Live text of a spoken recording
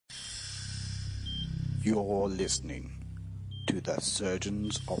You're listening to the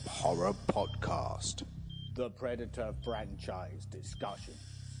Surgeons of Horror podcast. The Predator franchise discussion,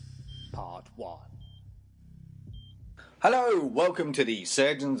 part 1. Hello, welcome to the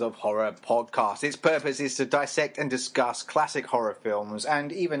Surgeons of Horror podcast. Its purpose is to dissect and discuss classic horror films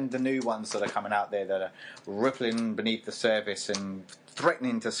and even the new ones that are coming out there that are rippling beneath the surface and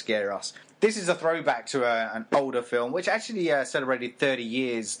threatening to scare us. This is a throwback to an older film, which actually celebrated 30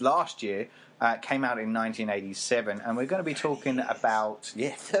 years last year. Came out in 1987, and we're going to be talking about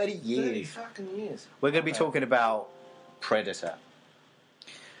 30 years. 30 fucking years. We're going to be talking about Predator.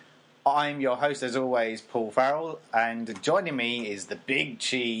 I'm your host, as always, Paul Farrell, and joining me is the big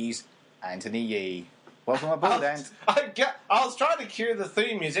cheese, Anthony Yee. Welcome aboard, Ant. I was trying to cue the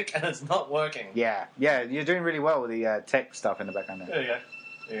theme music, and it's not working. Yeah, you're doing really well with the tech stuff in the background there.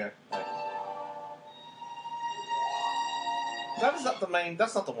 There you go. That's not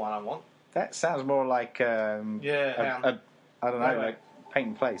the one I want. That sounds more like I don't know, like Paint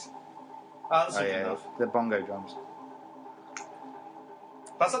in Place. That's good enough. The bongo drums.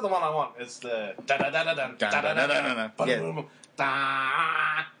 That's not the one I want. It's the da da da da da da da da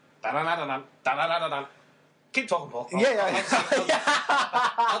da da. Keep talking, Paul. Yeah.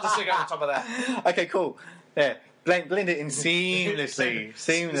 I'll just stick on top of that. Okay, cool. Yeah. Blend it in seamlessly.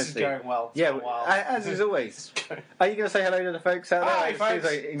 This is going well. Yeah, as is always. Are you going to say hello to the folks out there? Hi, folks.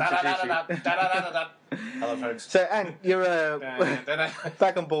 Hello, folks. So, and you're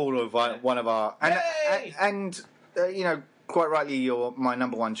back on board with one of our... And you know, quite rightly, you're my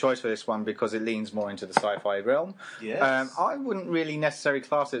number one choice for this one because it leans more into the sci-fi realm. Yes. I wouldn't really necessarily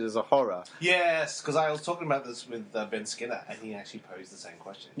class it as a horror. Yes, because I was talking about this with Ben Skinner, and he actually posed the same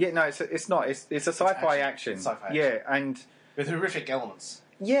question. Yeah, no, it's not. It's a sci-fi action. It's sci-fi action. Yeah, and... with horrific elements.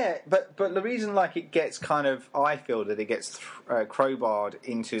 Yeah, but the reason it gets kind of... I feel that it gets crowbarred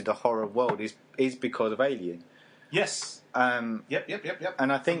into the horror world is because of Alien. Yes. Yep.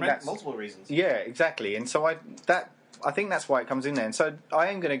 And I think that's... multiple reasons. Yeah, exactly. And so I think that's why it comes in there. And so I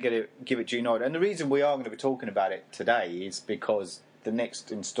am going to give it due nod. And the reason we are going to be talking about it today is because the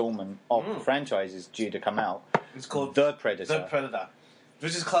next instalment of the franchise is due to come out. It's called The Predator. The Predator,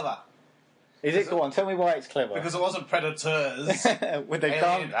 which is clever. Is it? Go on, tell me why it's clever. Because it wasn't Predators. With the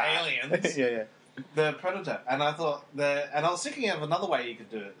aliens. Yeah. The Predator. And I thought... and I was thinking of another way you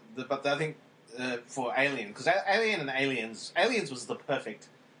could do it. But I think for Alien... Because Alien and Aliens... Aliens was the perfect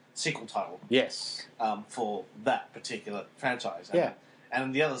sequel title. Yes. For that particular franchise.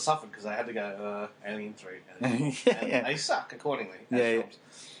 And the others suffered because they had to go Alien 3. And they suck accordingly as films.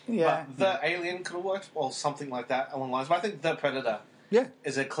 Yeah. But the Alien could have worked, or something like that along the lines. But I think The Predator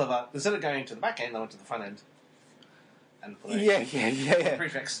is a clever... Instead of going to the back end, they went to the front end. And put a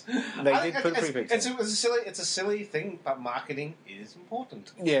prefix. They did put a prefix. It's a silly thing, but marketing is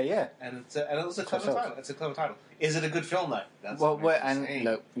important. Yeah. And it was a clever title. It's a clever title. Is it a good film though? That's look,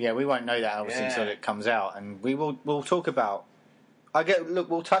 we won't know that obviously until it comes out, and we'll talk about.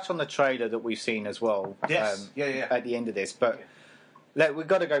 We'll touch on the trailer that we've seen as well. Yes. At the end of this, but we've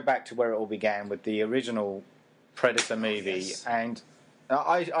got to go back to where it all began with the original Predator movie, and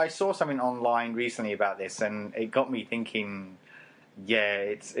I saw something online recently about this, and it got me thinking. Yeah,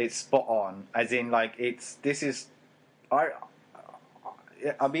 it's spot on. As in, it'd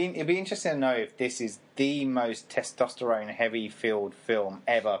be interesting to know if this is the most testosterone-heavy filled film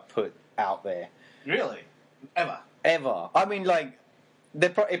ever put out there. Really? Ever? I mean, the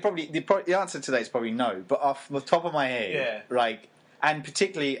answer to that is probably no. But off the top of my head, and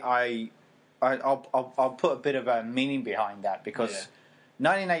particularly, I'll put a bit of a meaning behind that because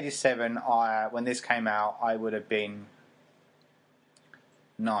 1987, when this came out, I would have been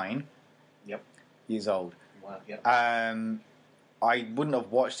 9 years old. Wow. Yep. I wouldn't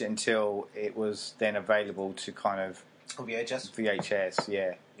have watched it until it was then available to kind of... VHS,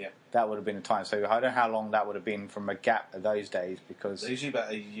 yeah. That would have been the time. So I don't know how long that would have been from a gap of those days because... Usually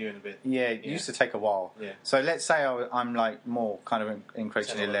about a year and a bit. Yeah, it used to take a while. Yeah. So let's say I'm more kind of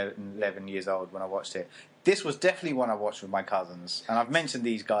increasingly 11 years old when I watched it. This was definitely one I watched with my cousins, and I've mentioned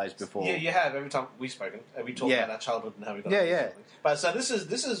these guys before. Yeah, you have. Every time we've spoken, we talk about our childhood and how we got it. But so this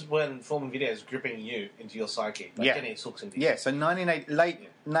is when film and video is gripping you into your psyche, getting its hooks into you. Yeah, so 1986,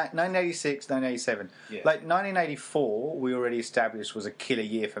 1987. Yeah. 1984, we already established was a killer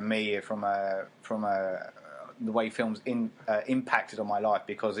year for me from the way films impacted on my life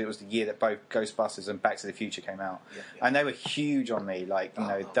because it was the year that both Ghostbusters and Back to the Future came out, and they were huge on me.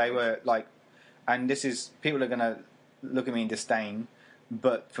 They were and this is, people are going to look at me in disdain,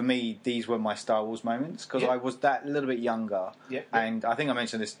 but for me, these were my Star Wars moments because I was that little bit younger. And I think I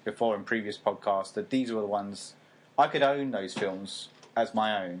mentioned this before in previous podcasts that these were the ones I could own those films as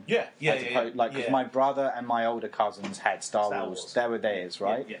my own. Yeah. Like, because my brother and my older cousins had Star Wars. They were theirs,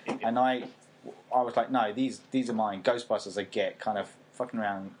 right? Yeah. And I was like, no, these are mine. Ghostbusters, I get, kind of fucking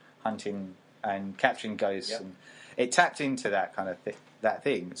around hunting and capturing ghosts, and it tapped into that kind of that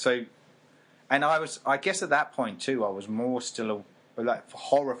thing. So, and I guess at that point too, I was more still like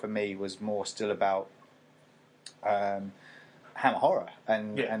horror for me was more still about Hammer horror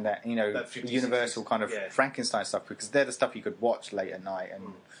and that, you know, that 50s, Universal 60s, kind of Frankenstein stuff, because they're the stuff you could watch late at night,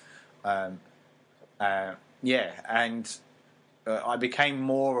 and and I became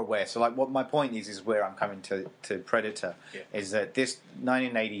more aware. So, like, what my point is where I'm coming to Predator is that this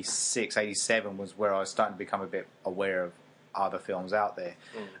 1986, 87 was where I was starting to become a bit aware of other films out there,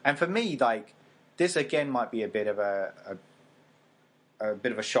 and for me, like, this again might be a bit of a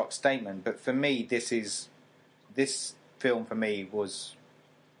shock statement, but for me, this film for me was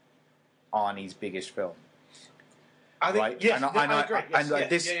Arnie's biggest film. I think, right? yes, I agree.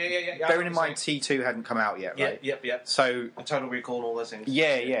 Yes, bearing in mind T2 hadn't come out yet, right? Yep. So a Total Recall and all those things.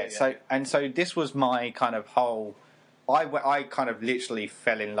 Yeah. So this was my kind of whole. I kind of literally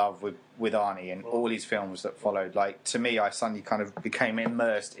fell in love with Arnie and all his films that followed. Like, to me, I suddenly kind of became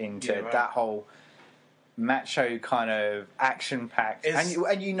immersed into that whole macho kind of action-packed.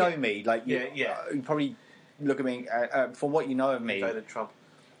 And you know me, like you probably look at me for what you know of me. You voted Trump.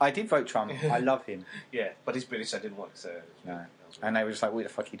 I did vote Trump. I love him. Yeah, but he's British, so it didn't work. So no. And they were just like, "What the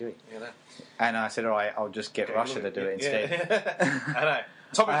fuck are you doing?" Yeah, no. And I said, "All right, I'll just get Russia to do it instead." I know.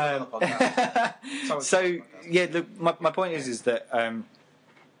 Topic for the podcast. So look, my point is that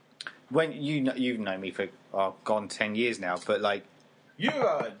when you've known me for gone 10 years now, but like you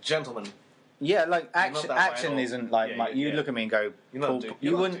are a gentleman. Yeah, like action isn't like you look at me and go,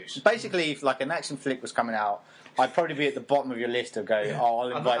 you wouldn't. Basically, if like an action flick was coming out, I'd probably be at the bottom of your list of going,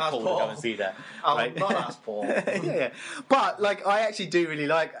 I'll invite Paul to go and see that. I'll not ask Paul. Yeah. But like, I actually do really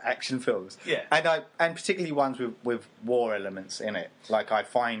like action films. Yeah. And particularly ones with war elements in it. Like, I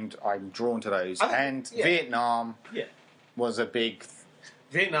find I'm drawn to those. Vietnam was a big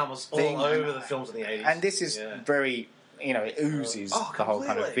Vietnam was thing, all over the films in the 80s. And this is very, it oozes the whole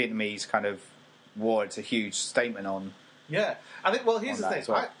kind of Vietnamese kind of war. It's a huge statement on. Yeah, I think. Well, here's the thing: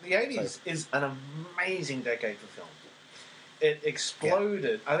 well. the '80s is an amazing decade for film. It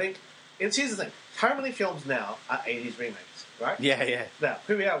exploded. I think. Here's the thing: how many films now are '80s remakes? Right? Yeah. Now,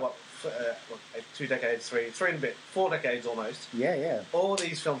 here we are. What 2 decades, three and a bit, 4 decades almost. Yeah. All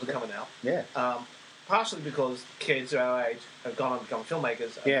these films are coming out. Yeah. Partially because kids our age have gone on to become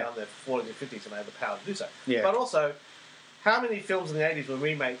filmmakers and now in their 40s and 50s and they have the power to do so. Yeah. But also, how many films in the 80s were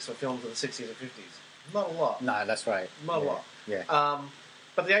remakes of films in the 60s and 50s? Not a lot. No, that's right. Not a lot. Yeah.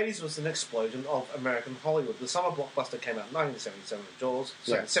 But the 80s was an explosion of American Hollywood. The summer blockbuster came out in 1977 with Jaws,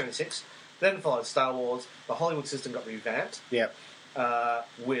 76. Then followed Star Wars. The Hollywood system got revamped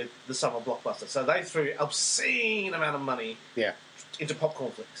with the summer blockbuster. So they threw obscene amount of money into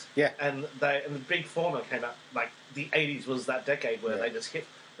popcorn flicks. Yeah. And the big formula came out, like the 80s was that decade where they just hit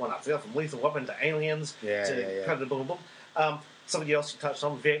one after the other, from Lethal Weapon to Aliens to Predator, boom, boom. Something else you touched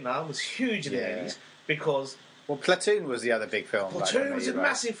on, Vietnam was huge in the 80s because... Well, Platoon was the other big film. Platoon was a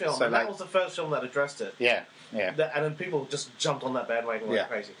massive film, so and that was the first film that addressed it. Yeah. And then people just jumped on that bandwagon like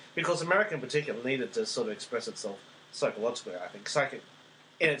crazy. Because America in particular needed to sort of express itself psychologically, I think.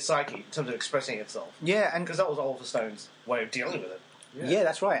 In its psyche, in terms of expressing itself. Yeah, and because that was Oliver Stone's way of dealing with it. Yeah,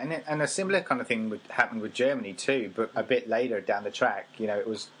 that's right. And a similar kind of thing happened with Germany too, but a bit later down the track. It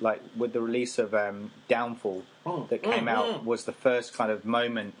was like with the release of Downfall that came out was the first kind of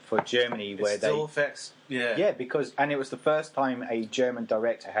moment for Germany where still affects. Yeah, because it was the first time a German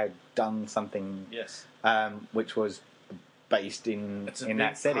director had done something which was based in that setting.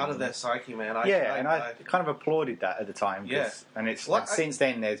 It's part of their psyche, man. I kind of applauded that at the time. And since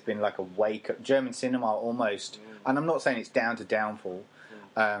then there's been like a wake up. German cinema almost, and I'm not saying it's down to Downfall,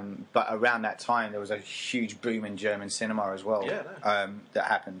 but around that time there was a huge boom in German cinema as well that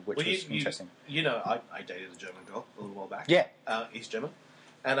happened, which was interesting. I dated a German girl a little while back. Yeah. East German.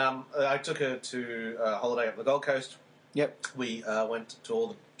 And I took her to a holiday up the Gold Coast. Yep. We went to all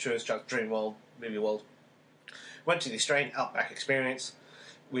the tourist traps, Dream World, Movie World. Went to the Australian Outback Experience,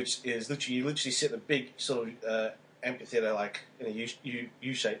 which is you literally sit in a big sort of amphitheatre, like in a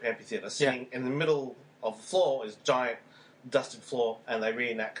U-shaped amphitheatre. Sitting in the middle of the floor is a giant dusted floor, and they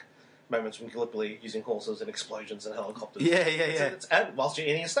reenact moments from Gallipoli using horses and explosions and helicopters. Yeah. And whilst you're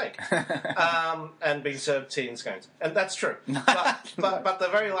eating a steak. And being served tea and scones. And that's true. But the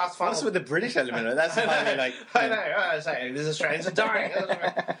very last final... What's with the British element? That's finally like... I know. I say, these Australians are dying.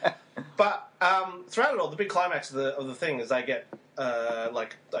 But throughout it all, the big climax of the thing is they get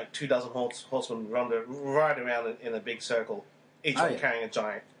like 24 horsemen ride around in a big circle each one carrying a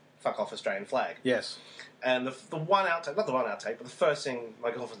giant fuck off Australian flag. Yes. And the one outtake, not the one outtake, but the first thing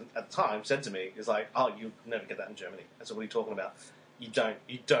my girlfriend at the time said to me is like, "Oh, you never get that in Germany." I said, "What are you talking about? You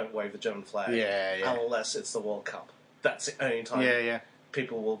don't wave the German flag unless it's the World Cup. That's the only time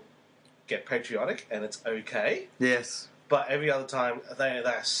people will get patriotic, and it's okay." Yes. But every other time,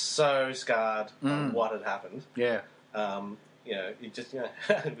 they're so scarred on what had happened. Yeah. You just,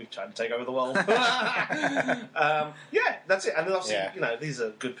 we tried to take over the world. That's it. And then obviously, these are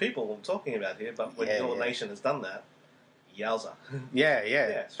good people we're talking about here, but when your nation has done that, yowza. Yeah,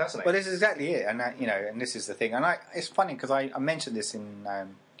 it's fascinating. Well, this is exactly it. And, and this is the thing. And it's funny because I mentioned this in...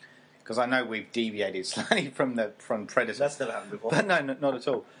 because I know we've deviated slightly from Predator. That's never happened before. But no, not at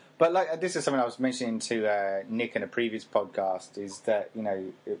all. But this is something I was mentioning to Nick in a previous podcast. Is that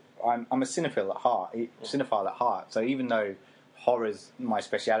I'm a cinephile at heart. So even though horror's my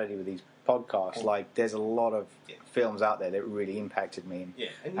speciality with these podcasts, there's a lot of films out there that really impacted me.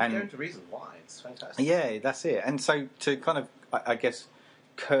 And you go into reasons why. It's fantastic. Yeah, that's it. And so to kind of, I guess,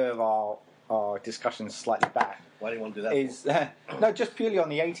 curve our discussion slightly back. Why do you want to do that? Is no, just purely on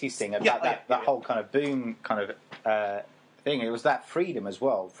the 80s thing about that whole kind of boom kind of thing. It was that freedom as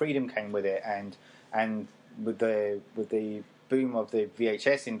well. Freedom came with it, and with the boom of the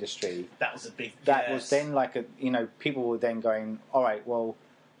VHS industry, that was a big. That was then people were then going, all right, well,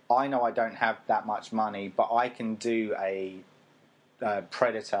 I know I don't have that much money, but I can do a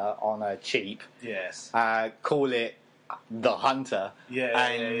Predator on a cheap. Yes. Call it The Hunter.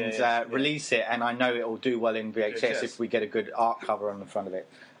 Release it, and I know it will do well in VHS if we get a good art cover on the front of it.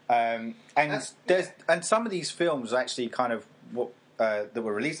 And some of these films actually kind of what that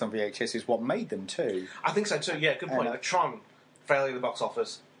were released on VHS is what made them too. I think so too. Yeah, good point. Like Tron, failure at the box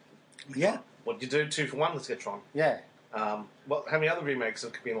office. Yeah. What do you do? 2 for 1. Let's get Tron. Yeah. How many other remakes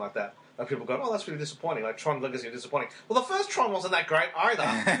have been like that? Like people go, "Oh, that's really disappointing." Like Tron Legacy was disappointing. Well, the first Tron wasn't that great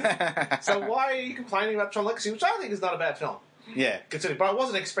either. So why are you complaining about Tron Legacy, which I think is not a bad film? Yeah. Considering, but I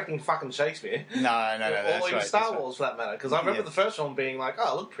wasn't expecting fucking Shakespeare. No. Or even Star Wars, for that matter. Because I remember the first one being like,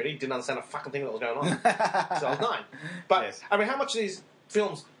 "Oh, it looked pretty." Didn't understand a fucking thing that was going on. So I was 9. But I mean, how much of these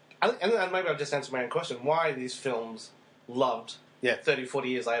films? And maybe I'll just answer my own question: why are these films loved 30, 40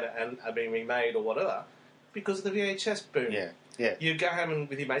 years later and are being remade or whatever? Because of the VHS boom. Yeah. You go home and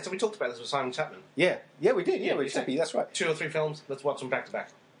with your mates, and we talked about this with Simon Chapman. Yeah, we did. Yeah, that's right. 2 or 3 films. Let's watch them back to back.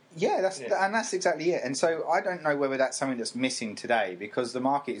 Yeah, that's exactly it. And so I don't know whether that's something that's missing today because the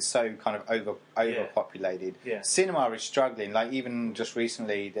market is so kind of overpopulated. Yeah. Cinema is struggling. Like even just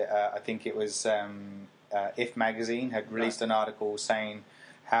recently, I think it was If Magazine had released an article saying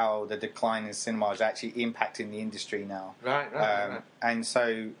how the decline in cinema is actually impacting the industry now. Right. And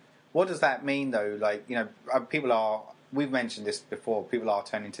so, what does that mean though? Like people are. We've mentioned this before. People are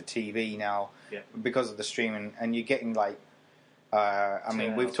turning to TV now because of the streaming, and you're getting like.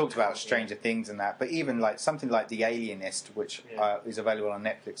 We've talked about Stranger Things and that, but even like something like The Alienist, which is available on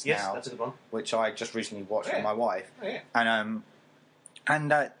Netflix now. Yes, that's a good one. Which I just recently watched with my wife, and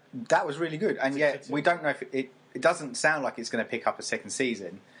that was really good. And yet we don't know if it doesn't sound like it's going to pick up a second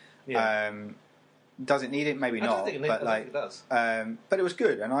season. Yeah. Does it need it? Maybe not. I don't think it does. But it was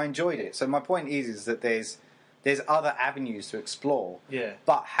good, and I enjoyed it. So my point is that there's other avenues to explore. Yeah.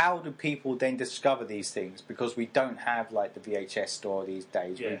 But how do people then discover these things? Because we don't have like the VHS store these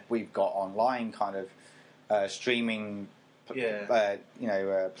days. Yeah. We've got online kind of streaming,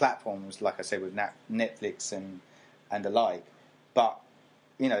 platforms. Like I said, with Netflix and the like. But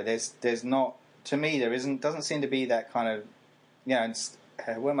there's not. To me, doesn't seem to be that kind of.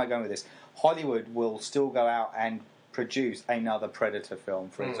 Where am I going with this? Hollywood will still go out and produce another Predator film,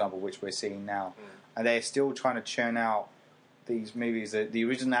 for example, which we're seeing now. And they're still trying to churn out these movies. The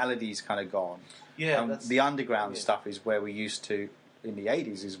originality's kind of gone. Yeah, the underground stuff is where we used to, in the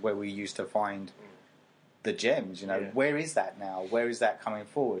 80s, is where we used to find the gems. Where is that now? Where is that coming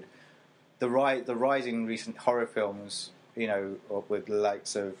forward? The rising recent horror films, with the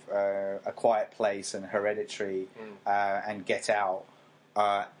likes of A Quiet Place and Hereditary and Get Out,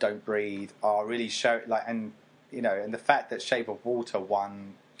 Don't Breathe, are really and the fact that Shape of Water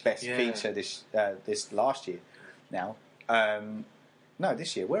won Best Feature this last year now.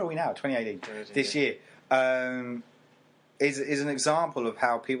 This year. Where are we now? 2018. This year is an example of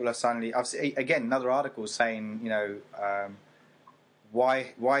how people are suddenly. I've seen, again, another article saying,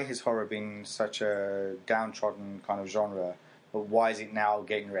 why has horror been such a downtrodden kind of genre, but why is it now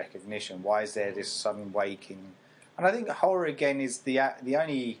getting recognition? Why is there this sudden waking? And I think horror again is the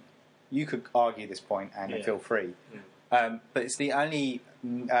only. You could argue this point and feel free. But it's the only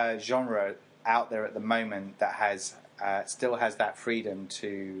genre out there at the moment that has still has that freedom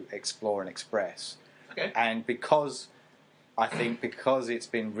to explore and express. Okay. And because I think because it's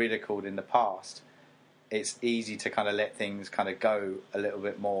been ridiculed in the past, it's easy to kind of let things kind of go a little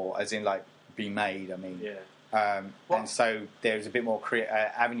bit more, as in like be made. I mean, and so there's a bit more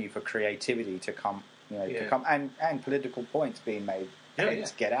avenue for creativity to come, to come, and political points being made,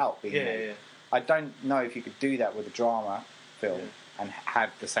 get out being made. Yeah. I don't know if you could do that with a drama film and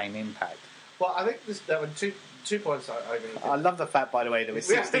have the same impact. Well, I think there were two points I agree with. I love the fact, by the way, that we're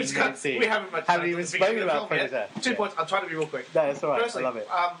 16 minutes in. We haven't even spoken about Predator. 2 points. I'll try to be real quick. No, it's all right. Firstly, I love it.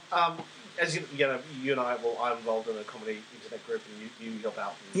 As you know, you and I, I'm involved in a comedy internet group, and you help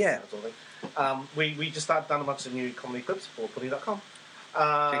out. And that sort of thing. We just done a bunch of new comedy clips for Putty.com.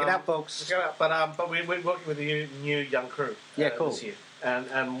 Check it out, folks. Check it out. But we're working with a new young crew. Cool. This year.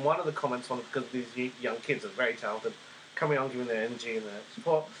 And one of the comments on, because these young kids are very talented, coming on, giving their energy and their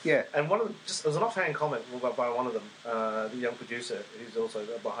support. Yeah. And one of them, just as an offhand comment by one of them, the young producer, who's also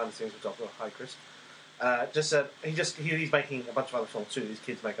behind the scenes with Dr. Hi Chris, just said he's making a bunch of other films too. These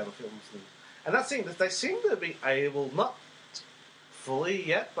kids make other films, and that's thing that they seem to be able, not fully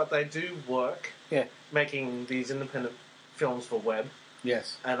yet, but they do work. Yeah. Making these independent films for web.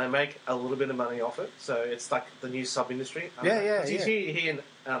 Yes. And they make a little bit of money off it, so it's like the new sub-industry. He and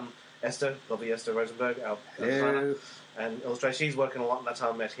Esther, lovely Esther Rosenberg, our designer and illustrator, she's working a lot, and that's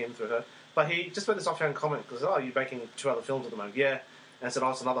how I met him through her. But he just made this offhand comment, because, you're making 2 other films at the moment. Yeah. And I said,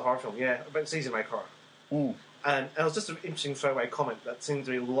 it's another horror film. Yeah, but it's easy to make horror. Mm. And it was just an interesting throwaway comment that seems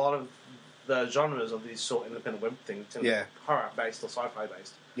to be a lot of the genres of these sort of independent web things, horror-based or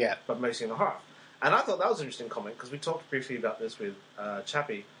sci-fi-based. Yeah. But mostly in the horror. And I thought that was an interesting comment, because we talked briefly about this with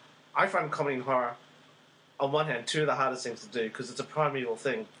Chappie. I find comedy and horror, on one hand, 2 of the hardest things to do, because it's a primeval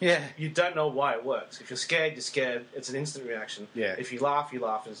thing. Yeah. You don't know why it works. If you're scared, you're scared. It's an instant reaction. Yeah. If you laugh,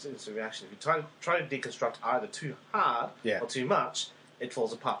 it's an instant reaction. If you try to deconstruct either too hard or too much, it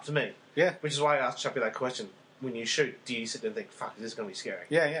falls apart to me. Yeah. Which is why I asked Chappie that question. When you shoot, do you sit there and think, fuck, this is going to be scary?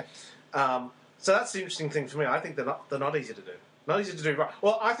 Yeah. So that's the interesting thing for me. I think they're not easy to do. Not easy to do right.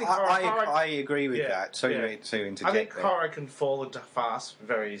 Well, I think horror... I agree with that. So interject I think there. horror can fall into farce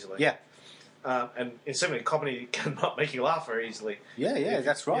very easily. Yeah. And certainly comedy cannot make you laugh very easily. Yeah,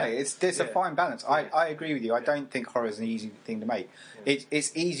 that's right. There's a fine balance. I agree with you. I don't think horror is an easy thing to make.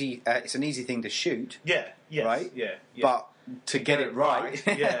 It's easy. It's an easy thing to shoot. Yeah. Yes, right. Yeah. But to get it right,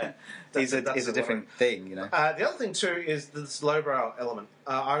 is a different thing. The other thing too is this lowbrow element.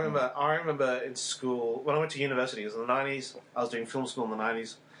 I remember in school when I went to university. It was in the 90s. I was doing film school in the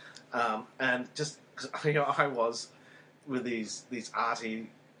 90s, and just I was with these arty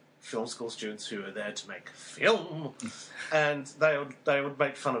film school students who were there to make film, and they would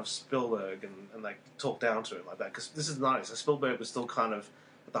make fun of Spielberg and like talk down to him like that, because this is the 90s. So Spielberg was still kind of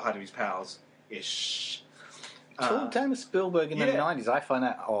at the height of his powers ish. Talk down to Spielberg in the 90s. I find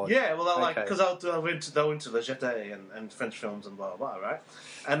that odd. Yeah, well, because they'll into Le Jetée and French films and blah blah blah, right?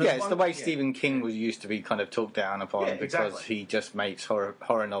 And it's the way Stephen King was used to be kind of talked down upon because he just makes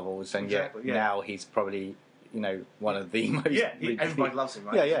horror novels, and now he's probably one of the most... everybody loves him,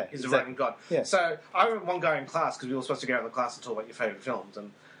 right? He's a writing god. Yeah. So I remember one guy in class, because we were supposed to go out in the class and talk about your favourite films, and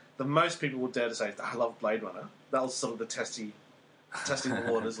the most people would dare to say, I love Blade Runner. That was sort of the testing the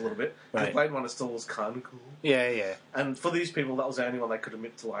waters a little bit. Because Blade Runner still was kind of cool. Yeah. And for these people, that was the only one they could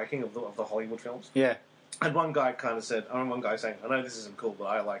admit to liking of the Hollywood films. Yeah. And one guy kind of said, I remember one guy saying, I know this isn't cool, but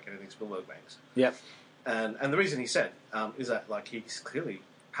I like anything Spielberg makes. Yep. And the reason he said is that he's clearly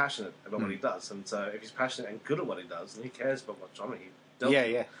passionate about what he does, and so if he's passionate and good at what he does, then he cares about what genre he does.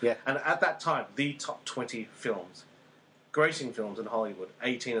 Yeah. And at that time, the top 20 films, grossing films in Hollywood,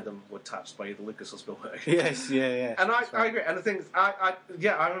 18 of them were touched by either Lucas or Spielberg. Yes, yeah. And I agree. And the thing is, I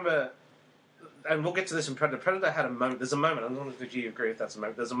remember, and we'll get to this in Predator. Predator had a moment. There's a moment. I don't know if you agree if that's a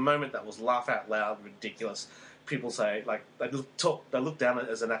moment. There's a moment that was laugh out loud, ridiculous. People say, they look down at it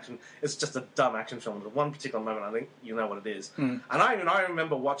as an action. It's just a dumb action film. At one particular moment, I think you know what it is. And I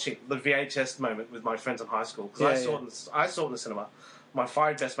remember watching the VHS moment with my friends in high school, because I saw it in the cinema. My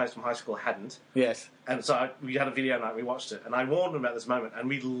 5 best mates from high school hadn't. Yes. And so we had a video night, we watched it, and I warned them about this moment, and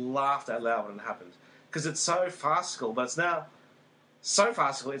we laughed out loud when it happened. Because it's so farcical, but it's now so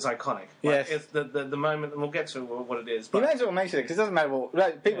farcical, it's iconic. Yes. It's the moment, and we'll get to what it is. But you may as well mention it, because it doesn't matter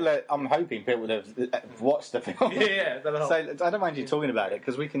what... people I'm hoping people have watched the film. Yeah. So I don't mind you talking about it,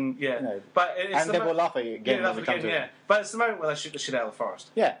 because we can... But it's and then we'll laugh at it again when we come to it. But it's the moment where they shoot the shit out of the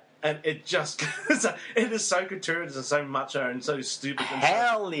forest. Yeah. And it just... it is so gratuitous and so macho and so stupid.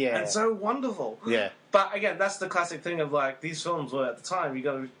 And so wonderful. Yeah. But again, that's the classic thing of these films were at the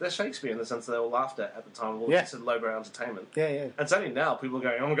time, they're Shakespeare in the sense that they were laughed at the time. Well, it's lowbrow entertainment. Yeah. And it's only now people are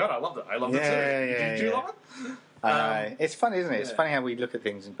going, oh my god, I loved it. I loved it too. Did you love it? I know. It's funny, isn't it? It's funny how we look at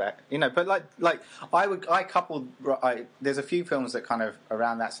things and back, But there's a few films that kind of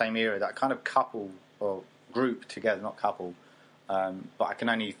around that same era that kind of couple or group together, not couple. But I can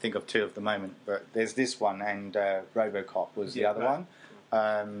only think of two at the moment. But there's this one, and RoboCop was the other one.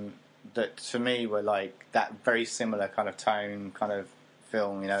 That to me were like that very similar kind of tone, kind of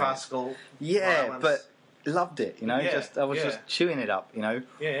film. Farcical. Yeah, violence. but loved it. I was just chewing it up.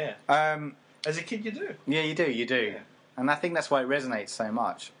 Yeah. As a kid, you do. Yeah, you do. Yeah. And I think that's why it resonates so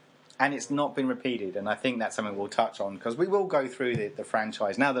much. And it's not been repeated, and I think that's something we'll touch on, because we will go through the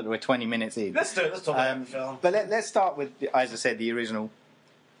franchise now that we're 20 minutes in. Let's do it. Let's talk about the film. But let's start with, as I said, the original.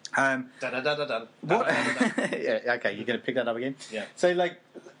 Dun, dun, dun, dun, dun. What? Yeah, okay, you're going to pick that up again? Yeah. So,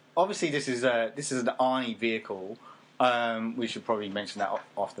 obviously this is an Arnie vehicle. We should probably mention that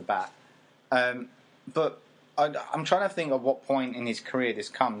off the bat. But I'm trying to think of what point in his career this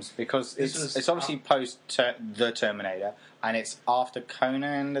comes, because it's obviously post The Terminator, and it's after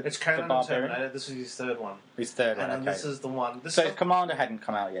Conan. It's Conan the Terminator. This is his third one. His third one. And okay. this is the one. Commander hadn't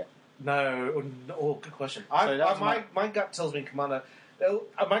come out yet. No. Oh, good question. My gut tells me Commander.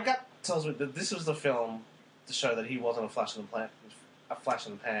 My gut tells me that this was the film to show that he wasn't a flash in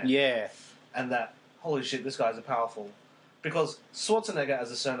the pan. Yeah. And that, holy shit, this guy's a powerful. Because Schwarzenegger as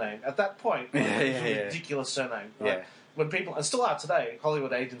a surname, at that point, was a ridiculous surname. Right? Yeah. When people, and still are today,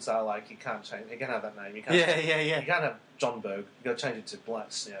 Hollywood agents are like, you can't change, you can't have that name. You can't, You can't have John Berg. You've got to change it to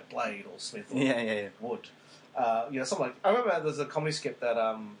Blade or Smith or Wood. Something like, I remember there's a comedy skit that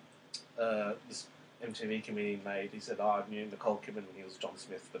this MTV comedian made. He said, I knew Nicole Kidman when he was John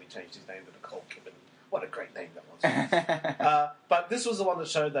Smith, but he changed his name to Nicole Kidman. What a great name that was. But this was the one that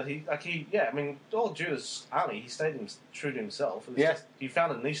showed that all due to Arnie, he stayed true to himself. He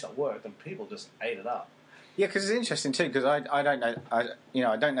found a niche that worked, and people just ate it up. Yeah, because it's interesting too, because I don't know,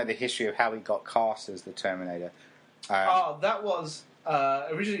 I don't know the history of how he got cast as the Terminator. That was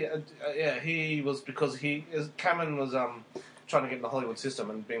originally, he was because Cameron was trying to get in the Hollywood system,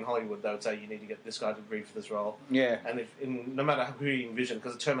 and being Hollywood, they would say you need to get this guy to agree for this role. Yeah. And no matter who he envisioned,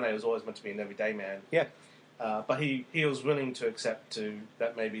 because the Terminator was always meant to be an everyday man. Yeah. But he was willing to accept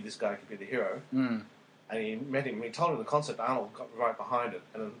that maybe this guy could be the hero. Mm. And he met him. He told him the concept. Arnold got right behind it,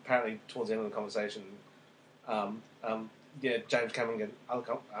 and then apparently towards the end of the conversation, James Cameron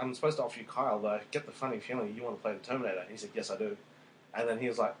I'm supposed to offer you Kyle, but I get the funny feeling you want to play the Terminator. And he said, yes, I do. And then he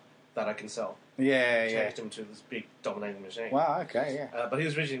was like, that I can sell. Yeah, changed him to this big dominating machine. Wow, okay, yeah. But he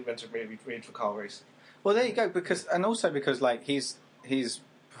was originally meant to read for Kyle Reese. Well, there you go, because his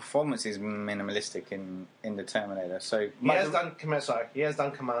performance is minimalistic in the Terminator. So he has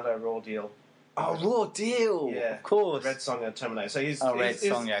done Commando, Raw Deal. Oh, Raw Deal! Yeah, of course. Red Sonja, Terminator. So he's Red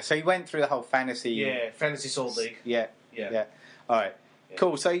Sonja. So he went through the whole fantasy. Yeah, Fantasy Sword League. Yeah. All right. Yeah.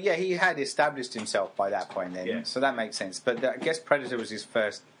 Cool. So he had established himself by that point then. Yeah. So that makes sense. But I guess Predator was his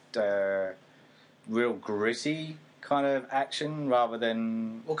first real gritty kind of action, rather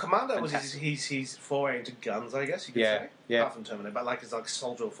than. Well, Commando was his foray into guns, I guess you could say. Yeah. Apart from Terminator, but it's like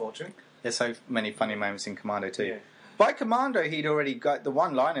Soldier of Fortune. There's so many funny moments in Commando too. Yeah. By Commando, he'd already got the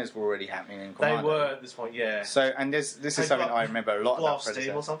one-liners were already happening in Commando. They were at this point, yeah. So, and this is something I remember a lot about Predator.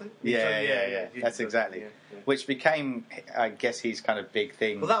 Steam or something? Yeah. That's exactly. Yeah. Which became, I guess, his kind of big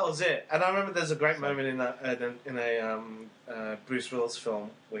thing. Well, that was it. And I remember there's a great moment in a Bruce Willis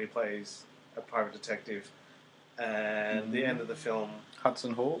film where he plays a private detective, and the end of the film.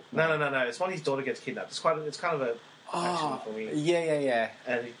 Hudson Hawk? No. It's when his daughter gets kidnapped. It's kind of a. For me. Yeah.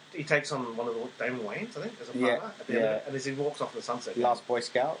 And he takes on one of the Damon Wayans, I think, as a partner at the end of it. And as he walks off into the sunset. Last Boy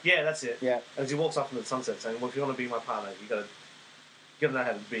Scout? Yeah, that's it. Yeah. And as he walks off into the sunset saying, well, if you want to be my partner, you got to know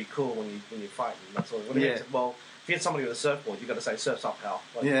how to be cool when you fight. And that's all. If you had somebody with a surfboard, you got to say, surf's up, pal.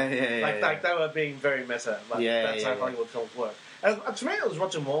 Like they were being very meta. That's how Hollywood films work. And to me, it was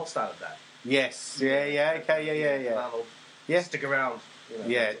Roger Moore started that. Yes. Yeah. Okay. Yeah. Arnold, stick around.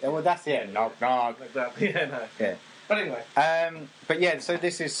 Yeah. Well, that's it. Knock. Like that. Yeah. No. Yeah. But anyway.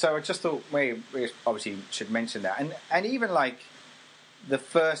 So I just thought we obviously should mention that. And even like the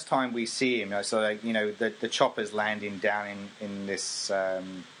first time we see him, the chopper's landing down in this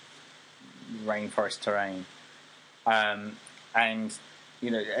rainforest terrain. And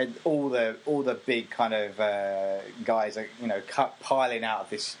all the big kind of guys are piling out of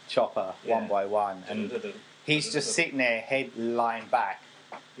this chopper one by one, and he's just sitting there, head lying back,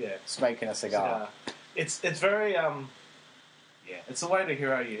 smoking a cigar. It's very it's the way to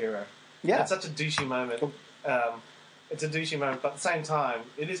hero your hero. Yeah, it's such a douchey moment. It's a douchey moment, but at the same time,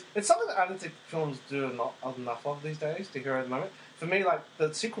 it's something that I don't think films do enough of these days to hero the moment. For me, like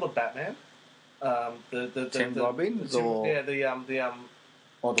the sequel to Batman, Tim Robbins, or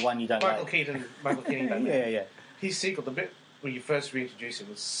the one you don't Michael like. Keaton Batman. his sequel, the bit where you first reintroduce him,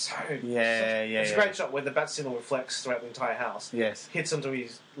 was it's a great shot where the bat signal reflects throughout the entire house. Yes. Hits onto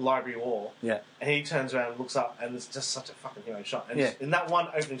his library wall. Yeah. And he turns around and looks up, and it's just such a fucking hero shot. And in that one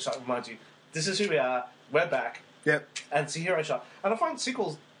opening shot reminds you, this is who we are, we're back. Yep. And it's a hero shot. And I find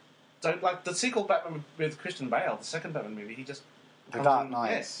sequels don't, like the sequel Batman with Christian Bale, the second Batman movie, he just The Dark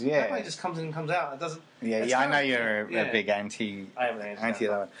Knight, yeah. Batman just comes in and comes out. It doesn't. I know you're a big anti. I am an anti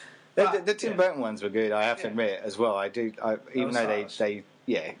that one. The Tim Burton ones were good. I have to admit as well. I do, even though they,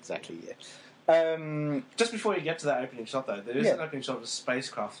 exactly, yeah. Just before you get to that opening shot, though, there is an opening shot of a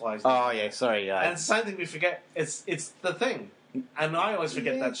spacecraft flies. Oh yeah, sorry, yeah. And it's the same thing we forget. It's the Thing, and I always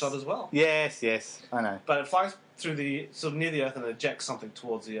forget that shot as well. Yes, I know. But it flies through the sort of near the Earth and ejects something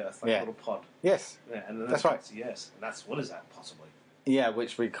towards the Earth, like a little pod. Yes. Yeah, and then that's right. Yes, and that's what is that possibly? Yeah,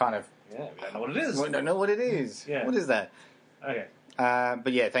 which we kind of. Yeah, we don't know what it is. We don't know what it is. Yeah. What is that? Okay.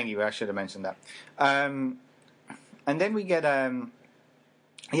 But yeah, thank you. I should have mentioned that. And then we get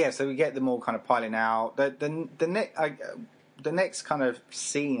so we get them all kind of piling out. The next kind of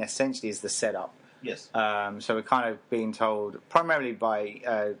scene essentially is the setup. Yes. So we're kind of being told primarily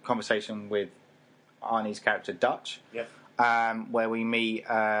by conversation with Arnie's character Dutch. Yep. Where we meet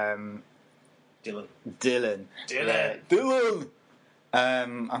Dylan. Dylan.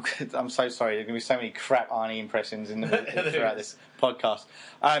 I'm so sorry. There's going to be so many crap Arnie impressions throughout this podcast.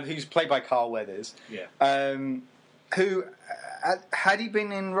 Who's played by Carl Weathers. Yeah. Who had he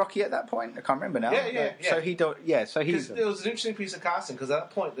been in Rocky at that point? I can't remember now. Yeah. So he's. It was an interesting piece of casting because at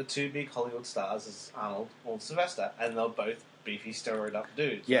that point the two big Hollywood stars is Arnold and Sylvester, and they're both beefy, steroid up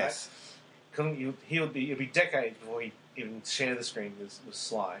dudes. Yes. Right? It'd be decades before he even share the screen with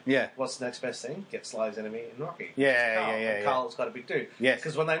Sly. Yeah. What's the next best thing? Get Sly's enemy in Rocky. Yeah. Carl's got a big dude. Yes.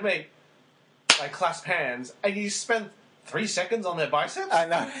 Because when they meet, they clasp hands, and you spend 3 seconds on their biceps. I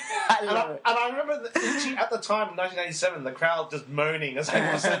know. I remember at the time in 1987, the crowd just moaning as they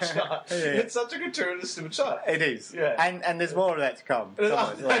watched that shot. Yeah. It's such a gratuitous stupid shot. It is. Yeah. And there's more of that to come. And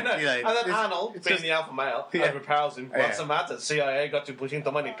then Arnold, being just, the alpha male, Yeah. overpowers him. What's the matter? CIA got you pushing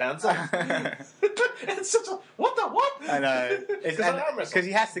too many pants. It's such a what? I know. Because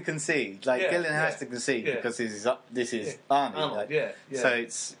he has to concede. Like Dylan has to concede because this is Arnie. Arnold, So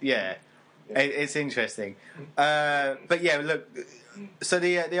it's it's interesting. But yeah, look. So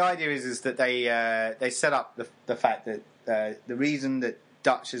the idea is that they set up the fact that the reason that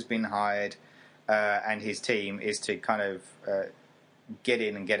Dutch has been hired and his team is to kind of get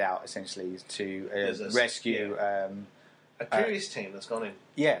in and get out, essentially, to rescue a curious team that's gone in.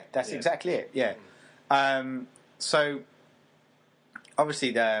 Yeah, that's exactly it. Yeah. So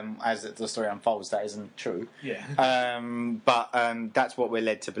obviously, as the story unfolds, that isn't true. Yeah. But that's what we're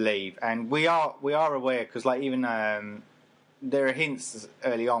led to believe, and we are aware because, like, even there are hints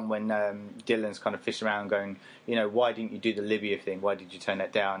early on when Dylan's kind of fishing around, going, why didn't you do the Libya thing? Why did you turn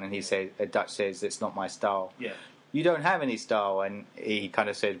that down? And he says, Dutch says, it's not my style. Yeah. You don't have any style, and he kind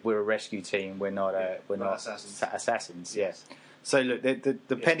of said, we're a rescue team. We're not assassins. Yes. Yeah. So look,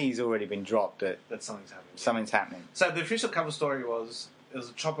 the penny's already been dropped that something's happening. So the official cover story was a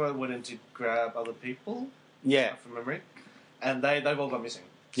chopper went in to grab other people. Yeah. From memory, and they've all gone missing.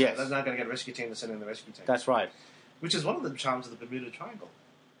 So yes. They're now going to get a rescue team to send in the rescue team. That's right. Which is one of the charms of the Bermuda Triangle.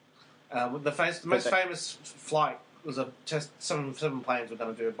 The most famous flight was seven planes were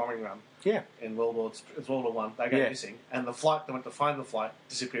going to do a bombing run. Yeah. In World War One, they go missing, and the flight they went to find the flight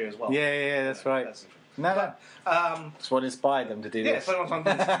disappeared as well. Yeah, that's right. That's no. That's what inspired them to do this.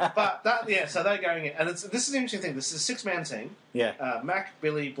 Yeah, so they're going in, and this is an interesting thing. This is a 6-man team. Yeah. Mac,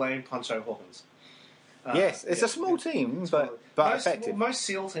 Billy, Blaine, Poncho, Hawkins. Yes, it's a small team, but effective. Most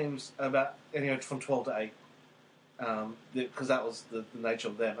SEAL teams are about from 12 to 8. Because that was the nature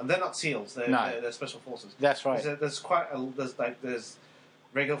of them, and they're not SEALs; they're special forces. That's right. There's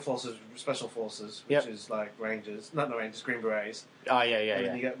regular forces, special forces, which is like Rangers, not Rangers, Green Berets. Oh yeah. And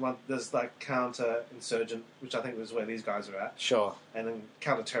then you get one. There's like counter insurgent, which I think was where these guys are at. Sure. And then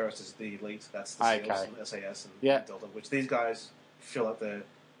counter terrorist is the elite. That's the SEALs and SAS and Delta, which these guys feel like they're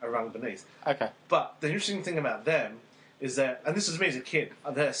a rung beneath. Okay. But the interesting thing about them is that, and this is me as a kid,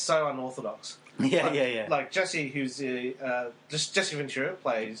 they're so unorthodox. Yeah. Like Jesse, who's Jesse Ventura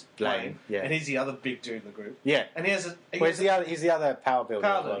plays Blaine, and he's the other big dude in the group. Yeah, and he has he's the other power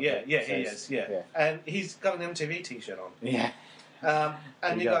builder. He is. And he's got an MTV T-shirt on. Yeah.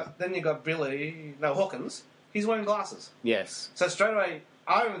 And you got Billy, Hawkins. He's wearing glasses. Yes. So straight away,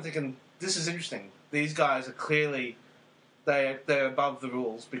 I remember thinking, this is interesting. These guys are clearly they're above the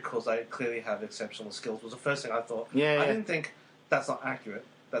rules because they clearly have exceptional skills. Was the first thing I thought. I didn't think that's not accurate.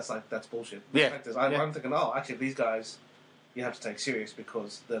 That's bullshit. Yeah. I'm thinking, actually, these guys you have to take serious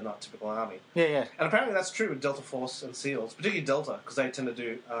because they're not typical army. Yeah, yeah. And apparently that's true with Delta Force and SEALs, particularly Delta, because they tend to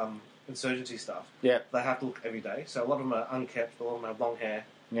do insurgency stuff. Yeah. They have to look every day. So a lot of them are unkept, a lot of them have long hair.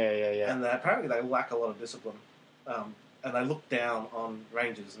 Yeah, yeah, yeah. And apparently they lack a lot of discipline. And they look down on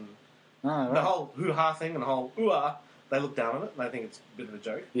Rangers. And right. the whole hoo-ha thing and the whole ooh-ah, they look down on it and they think it's a bit of a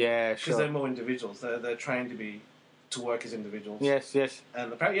joke. Yeah, Because sure. they're more individuals. They're trained to work as individuals. Yes, yes.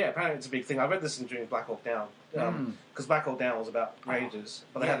 And apparently it's a big thing. I read this during Black Hawk Down. Because Black Hawk Down was about Rangers,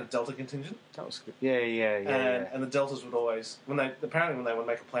 but they had a Delta contingent. That was good. Yeah. And the Deltas would always, when they would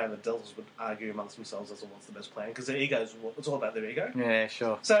make a plan, the Deltas would argue amongst themselves as to what's the best plan, because their egos, it's all about their ego. Yeah,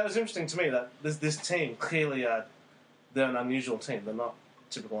 sure. So it was interesting to me that this team, clearly, they're an unusual team. They're not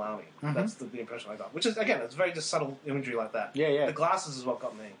typical army. Mm-hmm. That's the impression I got. Which is, again, it's very just subtle imagery like that. Yeah, yeah. The glasses is what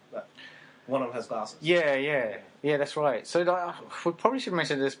got me. That one of them has glasses. Yeah, that's right. So we probably should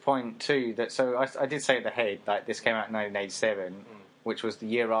mention at this point too that I did say at the head that this came out in 1987, which was the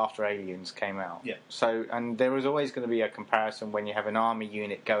year after Aliens came out. Yeah. So and there was always going to be a comparison when you have an army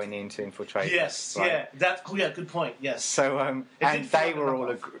unit going in to infiltrate. Yes, right? yeah, good point. Yes. So and they were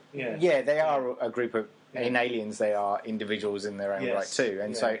all they are a group of. In Aliens, they are individuals in their own right too,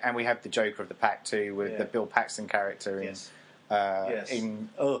 and and we have the Joker of the Pack too, with the Bill Paxton character in in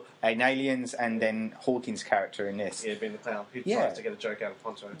Aliens, and then Hawkins' character in this. Yeah, being the clown who tries to get a joke out of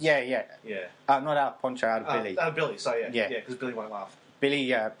Poncho. Yeah. Not out of Poncho, out of Billy. Billy. So because Billy won't laugh.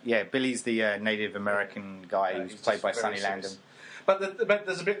 Billy's the Native American guy who's played by Sonny Landham. But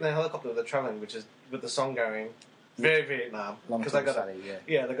there's a bit in the helicopter that they're traveling, which is with the song going. Very Vietnam, because they got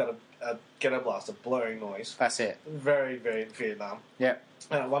they got a ghetto blaster blowing noise. That's it. Very, very Vietnam. Yeah.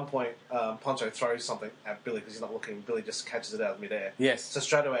 And at one point, Poncho throws something at Billy because he's not looking. Billy just catches it out of midair. Yes. So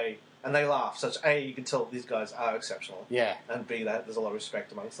straight away, and they laugh. So you can tell these guys are exceptional. Yeah. And B, there's a lot of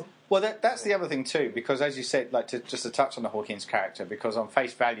respect amongst them. Well, that's the other thing too, because as you said, like just to touch on the Hawkins character, because on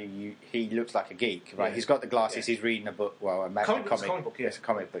face value, he looks like a geek, right? Yeah. He's got the glasses. Yeah. He's reading a book. Well, a comic book. Yeah. It's a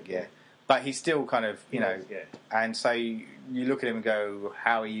comic book. Yeah. But he's still kind of, and so you look at him and go,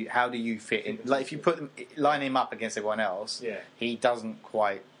 how do you fit in? Like if you line him up against everyone else, he doesn't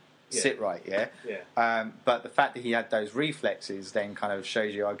quite sit right, but the fact that he had those reflexes then kind of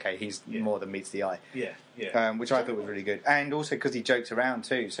shows you, okay, he's more than meets the eye. Which I thought was really good, and also because he jokes around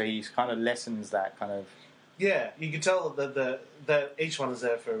too, so he kind of lessens that kind of. Yeah, you can tell that each one is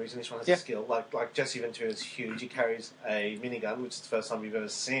there for a reason. Each one has a skill. Like Jesse Ventura is huge. He carries a minigun, which is the first time you've ever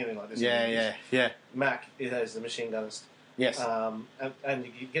seen anything like this. Yeah. Mac is the machine gunist. Yes. And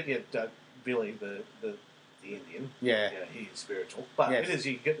you get Billy, the Indian. Yeah. He's spiritual. But it is,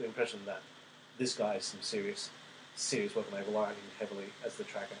 you get the impression that this guy is some serious weapon. They rely on him heavily as the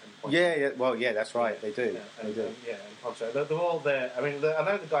tracker. And Well, that's right. They do. They do. And Poncho. They're all there. I mean, I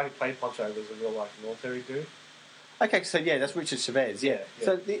know the guy who played Poncho was a real life military dude. Okay, so that's Richard Chavez. Yeah.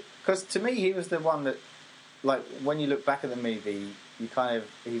 So because to me he was the one that, like, when you look back at the movie,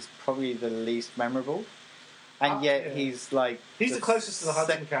 he's probably the least memorable, and yet he's like he's the closest to the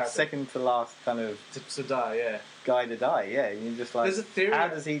Hudson character, second to last kind of to die. Yeah. Guy to die, and you're just like, there's a theory, how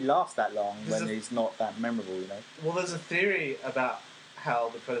does he last that long when he's not that memorable, Well, there's a theory about how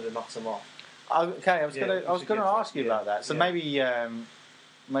the Predator knocks him off. Okay, I was going to ask you about that, so maybe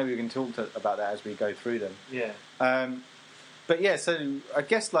we can talk about that as we go through them. Yeah. But so I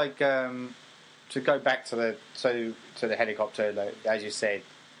guess to go back to the helicopter, like, as you said,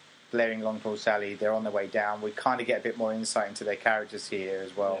 Blaring, Longtall, Sally, they're on their way down. We kind of get a bit more insight into their characters here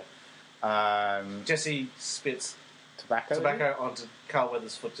as well. Jesse spits tobacco onto Carl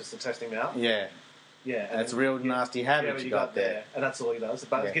Weathers' foot just to test him out. Yeah, and it's a real nasty habit you got there. And that's all he does.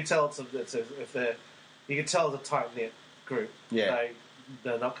 But you can tell you can tell it's a tight knit group. Yeah,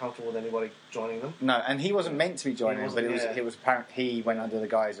 they're not comfortable with anybody joining them. No, and he wasn't meant to be joining them, but it was apparent he went under the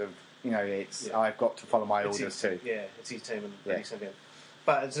guise of I've got to follow my orders too. Yeah, it's his team and he sent in.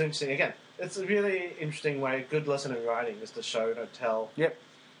 But it's interesting. Again, it's a really interesting way. A good lesson in writing is to show, don't tell. Yep.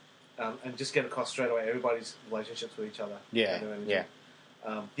 And just get across straight away everybody's relationships with each other. Yeah. It's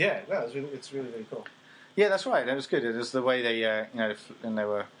really, really cool. Yeah, that's right. It was good. It was the way they, and they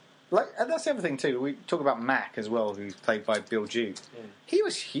were like, and that's the other thing too. We talk about Mac as well, who's played by Bill Duke. He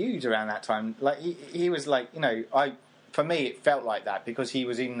was huge around that time. Like he was like, for me, it felt like that because he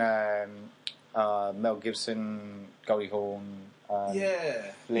was in Mel Gibson, Goldie Hawn,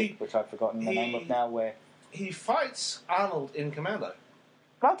 Flick, which I've forgotten the name of now. Where he fights Arnold in Commando.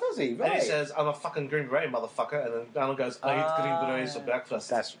 Oh, does he? Right. And he says, "I'm a fucking Green Beret, motherfucker," and then Arnold goes, "Oh, he's Green Berets for breakfast."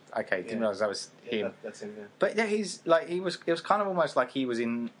 That's okay. Didn't realise that was him. That's him. Yeah. But he's like he was. It was kind of almost like he was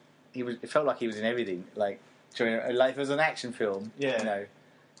in. It felt like he was in everything. Like during, like if it was an action film,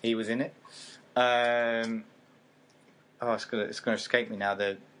 he was in it. it's gonna escape me now.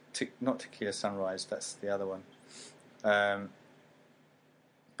 Not Tequila Sunrise. That's the other one.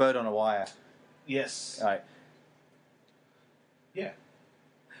 Bird on a Wire. Yes. Right. Yeah.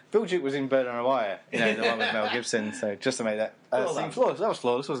 Bill Duke was in Bird on a Wire, the one with Mel Gibson. So just to make that flawless. That was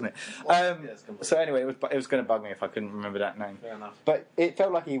flawless, wasn't it? So anyway, it was going to bug me if I couldn't remember that name. Fair enough. But it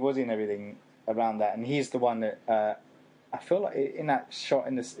felt like he was in everything around that, and he's the one that I feel like in that shot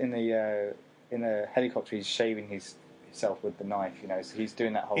in the helicopter, he's shaving himself with the knife. So he's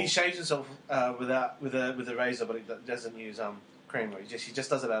doing that whole. He shaves himself with a razor, but he doesn't use cream. He just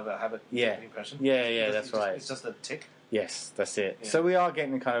does it out of a habit. Impression. Yeah, that's right. It's just a tick. Yes, that's it. Yeah. So we are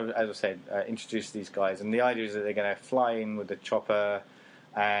getting kind of, as I said, introduced to these guys, and the idea is that they're going to fly in with the chopper,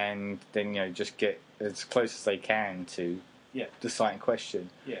 and then just get as close as they can to the site in question.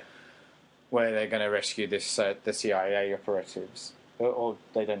 Yeah. Where they're going to rescue the CIA operatives, or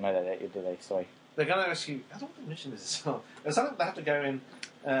they don't know that yet, do they? Sorry. They're going to rescue. I don't want to mention this as well. There's something they have to go in.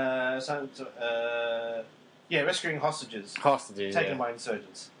 Rescuing hostages. Taken by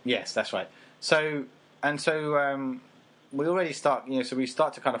insurgents. Yes, that's right. So. We already start, so we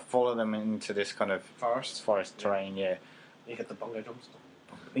start to kind of follow them into this kind of forest terrain. Yeah. You get the bongo drums.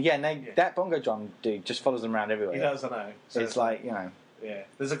 Yeah, that bongo drum dude just follows them around everywhere. He does, I know. So it's like. Yeah.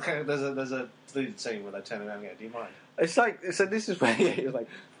 There's a deleted scene where they turn around and go, "Do you mind?" It's like, so this is where you're like,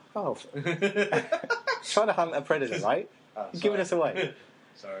 oh, trying to hunt a predator, right? You're giving us away.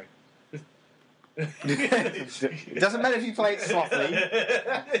 Sorry. It doesn't matter if you play it softly.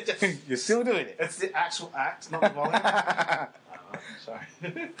 You're still doing it. It's the actual act, not the volume. Sorry.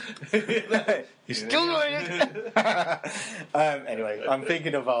 You're still doing it. Anyway, I'm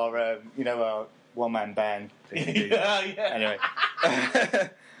thinking of our one-man band. Anyway.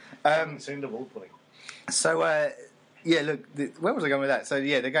 Soon the wool pudding. So, look, where was I going with that? So,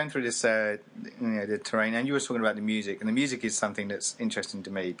 they're going through this, the terrain, and you were talking about the music, and the music is something that's interesting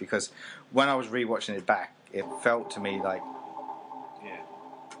to me, because when I was rewatching it back, it felt to me like... Yeah.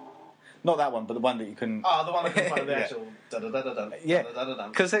 Not that one, but the one that you couldn't... Oh, the one that can find the actual... Da-da-da-da-da. Yeah,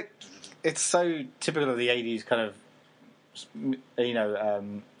 because it's so typical of the 80s kind of,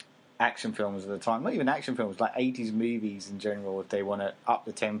 action films at the time. Not even action films, like 80s movies in general, if they want to up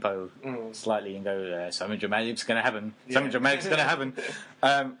the tempo slightly and go, something dramatic's going to happen. Something dramatic's going to happen.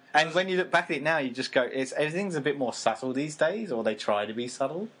 And when you look back at it now, you just go, everything's a bit more subtle these days, or they try to be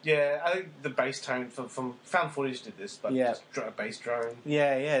subtle. Yeah, I think the bass tone from found footage did this, but just a bass drone.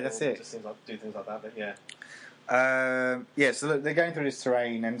 Yeah, that's it. Just do things like that, but yeah. So look, they're going through this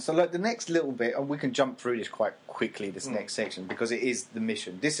terrain, and so look, the next little bit, and we can jump through this quite quickly, this next section, because it is the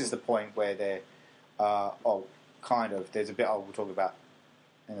mission. This is the point where they're, there's a bit I will talk about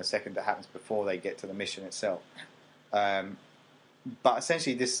in a second that happens before they get to the mission itself. But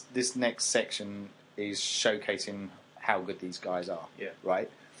essentially this next section is showcasing how good these guys are, right?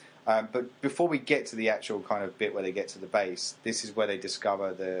 But before we get to the actual kind of bit where they get to the base, this is where they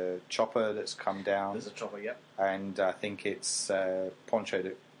discover the chopper that's come down. There's a chopper, and I think it's Poncho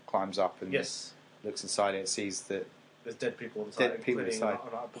that climbs up and looks inside it and sees that there's dead people inside, including a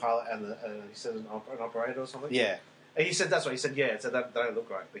pilot and he said an operator or something. Yeah. And he said that's what he said. Yeah, so that don't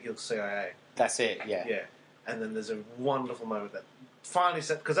look right, but he looks CIA. That's it. Yeah. Yeah. And then there's a wonderful moment that finally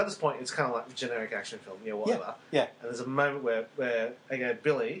said, because at this point it's kind of like a generic action film, whatever. Yeah. And there's a moment where again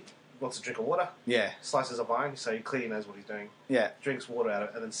Billy wants a drink of water. Yeah. Slices up iron, so he clearly knows what he's doing. Yeah. Drinks water out of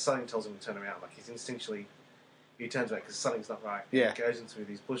it, and then something tells him to turn around. Like he's instinctually, he turns back because something's not right. Yeah. He goes in through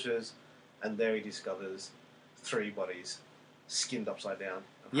these bushes, and there he discovers 3 bodies skinned upside down.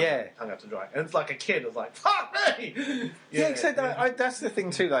 And hung out to dry. And it's like a kid was like, "Fuck me!" That's the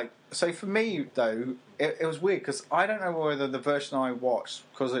thing too. Like, so for me though, it was weird because I don't know whether the version I watched,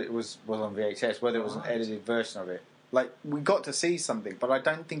 because it was on VHS, whether it was an edited version of it. Like, we got to see something, but I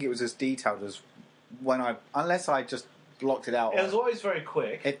don't think it was as detailed as unless I just blocked it out. It was always very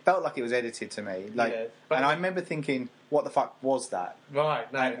quick. It felt like it was edited to me. Like, and I remember thinking, "What the fuck was that?"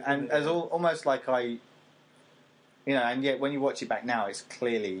 Right. No. And as almost like and yet when you watch it back now, it's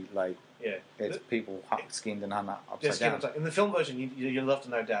clearly like it's people skinned and hung upside down. In the film version, you'll have to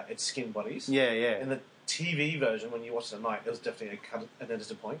no doubt it's skinned bodies. Yeah. In the TV version, when you watch it at night, it was definitely an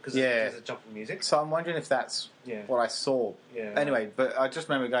edited point because there's a jump in music. So I'm wondering if that's what I saw. Yeah. Anyway, but I just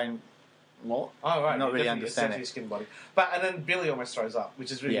remember going, "What?" Oh right, not really understanding it. Skin body, and then Billy almost throws up,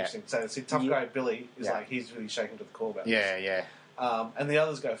 which is really interesting. So see, tough guy Billy is like he's really shaken to the core about this. Yeah. And the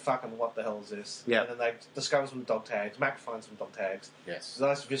others go, "Fucking what the hell is this?" Yeah. And then they discover some dog tags. Mac finds some dog tags. Yes. There's a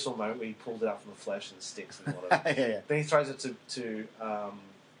nice visceral moment where he pulls it out from the flesh and sticks and whatever. yeah. Then he throws it to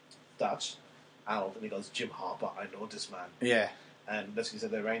Dutch, Arnold, and he goes, "Jim Harper, I know this man." Yeah. And basically said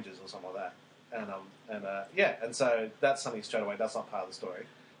they're Rangers or something like that. and so that's something straight away. That's not part of the story.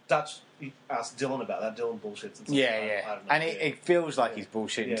 Dutch asked Dylan about that. Dylan bullshits and stuff. Yeah. And it feels like he's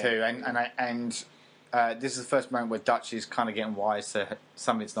bullshitting too. And this is the first moment where Dutch is kind of getting wise to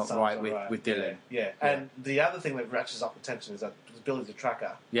something's not right with Dylan. Yeah. And the other thing that ratchets up the tension is that Billy's a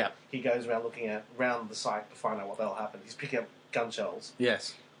tracker. Yeah. He goes around looking around the site to find out what the hell happened. He's picking up gun shells.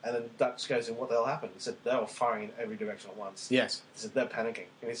 Yes. And then Dutch goes in, what the hell happened? He said, they were firing in every direction at once. Yes. He said, they're panicking.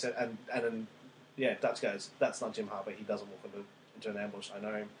 And he said, and then, Dutch goes, that's not Jim Harper. He doesn't walk into an ambush. I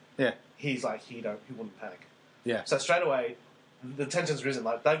know him. Yeah. He's like, he wouldn't panic. Yeah. So straight away, the tension's risen.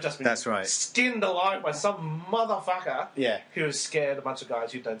 Like, they've just been skinned alive by some motherfucker who has scared a bunch of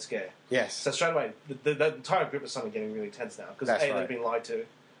guys who don't scare. Yes. So straight away, the entire group is suddenly getting really tense now. Because they've been lied to.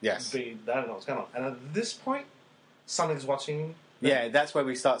 Yes. They don't know what's going on. And at this point, something's watching. Yeah, that's where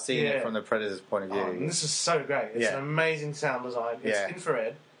we start seeing it from the Predator's point of view. And this is so great. It's an amazing sound design. It's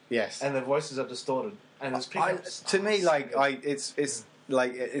infrared. Yes. And the voices are distorted. And it's to me,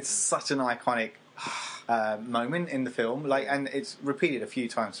 it's such an iconic moment in the film. Like, and it's repeated a few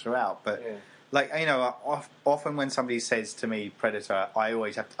times throughout. But often when somebody says to me Predator,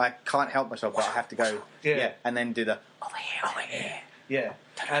 I can't help myself, but I have to go and then do the over here. Yeah.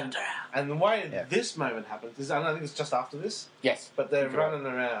 And the way this moment happens is, I think it's just after this. Yes. But they're running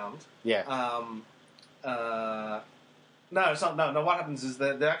around. Yeah. No, it's not. No, what happens is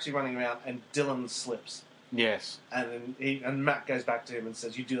they're actually running around and Dylan slips. Yes. And then Matt goes back to him and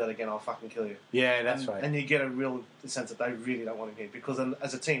says, you do that again, I'll fucking kill you. Yeah, that's right. And you get a real sense that they really don't want him here. Because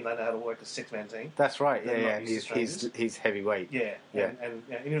as a team, they know how to work a six-man team. That's right, yeah. He's heavyweight. Yeah. And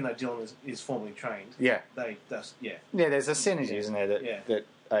even though Dylan is formally trained, yeah, there's a synergy, isn't there, that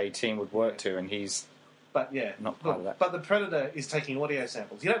a team would work to, and he's not part of that. But the Predator is taking audio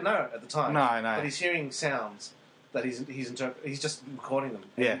samples. You don't know it at the time. No. But he's hearing sounds that he's just recording them.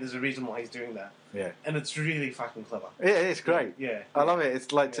 And there's a reason why he's doing that. Yeah. And it's really fucking clever. Yeah, it's great. Yeah. I love it.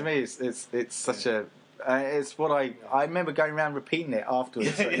 It's like, to me, it's such a... it's what I remember going around repeating it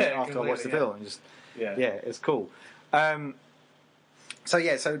afterwards, after I watched the film. And just, it's cool. So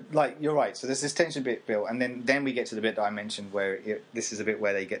you're right. So there's this tension bit built, and then we get to the bit that I mentioned where this is a bit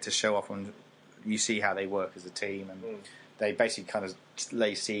where they get to show off on... You see how they work as a team, and they basically kind of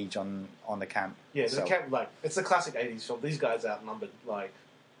lay siege on the camp. Yeah, the camp, it's the classic 80s film. These guys outnumbered,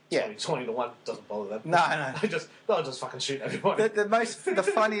 20 to 1 doesn't bother them. No. They'll just fucking shoot everybody.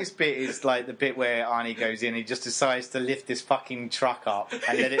 The funniest bit is the bit where Arnie goes in. He just decides to lift this fucking truck up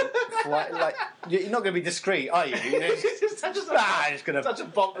and let it fly. You're not going to be discreet, are you? Just touch a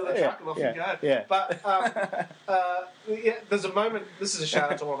bomb to the truck and off you go. Yeah. But there's a moment. This is a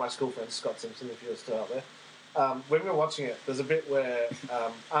shout out to one of my school friends, Scott Simpson, if you're still out there. When we were watching it, there's a bit where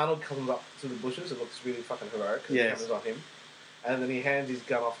Arnold comes up to the bushes. It looks really fucking heroic because the camera's on him. And then he hands his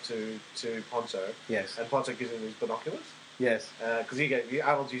gun off to Poncho. Yes. And Poncho gives him his binoculars. Yes. Because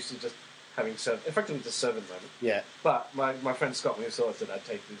Arnold's used to just having effectively just servant moment. Yeah. But my friend Scott, when he saw it, said, I'd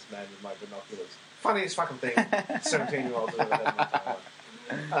take this man with my binoculars. Funniest fucking thing 17-year-olds have ever had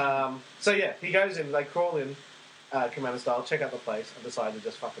in my time. He goes in, they crawl in, Commander style, check out the place, and decide to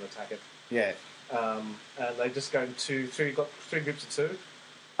just fucking attack it. Yeah. And they just go in three groups of two.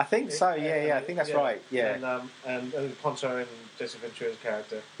 I think so. Yeah. I think that's right. Yeah. And Poncho and Jesse Ventura's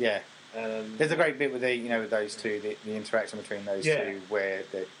character. Yeah. And there's a great bit with with those two, the interaction between those two, where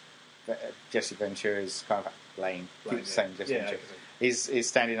Jesse Ventura's kind of lame. Same Jesse Ventura is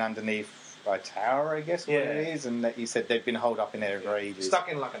standing underneath a tower, I guess, what it is, and he said they've been holed up in there for ages. Stuck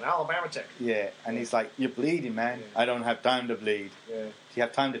in like an Alabama tech. Yeah, and he's like, "You're bleeding, man. I don't have time to bleed. Do you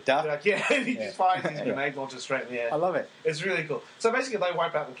have time to duck?" He just fires his grenade launcher straight in the air. I love it. It's really cool. So basically, they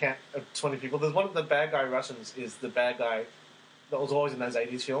wipe out the camp of 20 people. There's one of the bad guy Russians is the bad guy that was always in those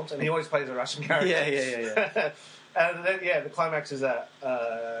 80s films, and he always plays a Russian character. Yeah. And then, the climax is that,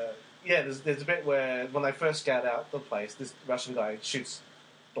 there's a bit where when they first scout out the place, this Russian guy shoots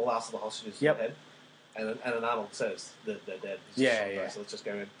the last of the hostages in the head, and then Arnold says that they're dead. So let's just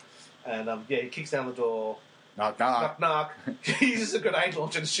go in. And he kicks down the door. Knock. Knock, knock. He uses a grenade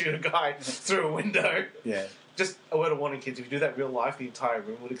launcher and shoot a guy through a window. Yeah. Just a word of warning, kids, if you do that in real life, the entire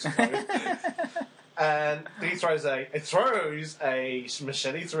room would explode. And he throws a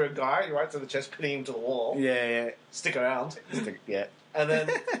machete through a guy right to the chest, pinning him to the wall. Yeah. Stick around. Yeah. And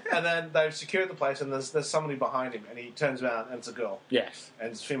then they've secured the place, and there's somebody behind him, and he turns around, and it's a girl. Yes.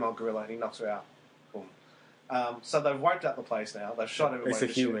 And it's a female gorilla, and he knocks her out. Boom. So they've wiped out the place now. They've shot everybody. It's a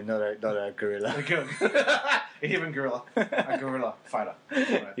human, not a gorilla. A human gorilla. A gorilla fighter.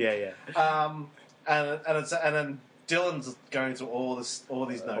 Right. Yeah. And then Dylan's going through all these notes, all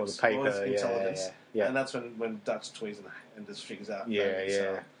the paper, all this intelligence. Yeah. And that's when Dutch tweets and just figures out.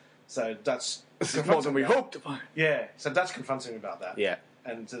 Yeah. So Dutch This is more than we hoped to find. Yeah, so Dutch confronts him about that. Yeah.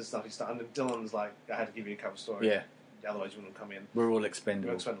 And says stuff he's done. And Dylan's like, I had to give you a cover story. Yeah. Otherwise you wouldn't come in. We're all expendable.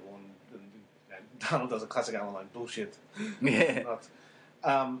 We're expendable. And Donald does a classic Alan line, bullshit. Yeah.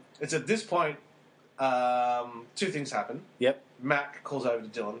 It's at this point, two things happen. Yep. Mac calls over to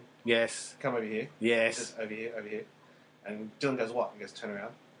Dylan, Yes. come over here. Yes. He says, over here. And Dylan goes, what? He goes, turn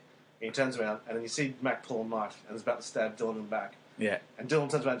around. And he turns around, and then you see Mac pull a knife and is about to stab Dylan in the back. Yeah. And Dylan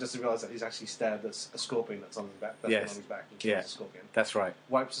turns around just to realise that he's actually stabbed a scorpion that's on his back. That's Yes. on his back. And kills Yeah. the scorpion. That's right.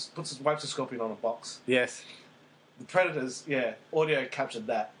 Wipes the scorpion on a box. Yes. The Predators, audio captured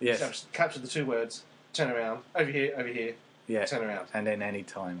that. Yes. Captured the two words, turn around, over here, Yeah. turn around. And then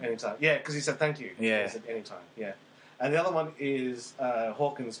anytime. Anytime. Yeah, because he said thank you. Yeah. He said anytime, yeah. And the other one is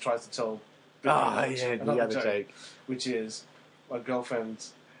Hawkins tries to tell Billy the other joke. which is my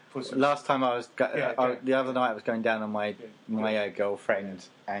girlfriend's pussy. Last time I was... the other night I was going down on my girlfriend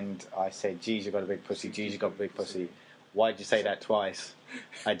and I said, geez, you got a big pussy, geez, you got a big pussy. Why'd you say that twice?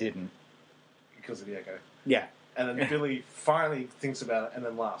 I didn't. Because of the echo. Yeah. And then Billy finally thinks about it and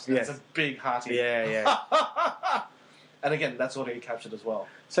then laughs. And Yes. It's a big hearty... Yeah. And again, that's audio captured as well.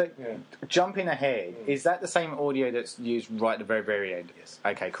 So, Yeah. jumping ahead, is that the same audio that's used right at the very, very end? Yes.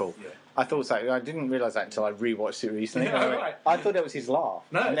 Okay, cool. Yeah. I thought so. I didn't realise that until I rewatched it recently. Yeah, And I went, right. I thought that was his laugh.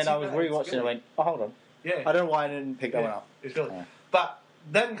 No, and then it's- I was no, it's rewatching it and I good. went, oh, hold on. Yeah. I don't know why I didn't pick that one up. It's really... Yeah. But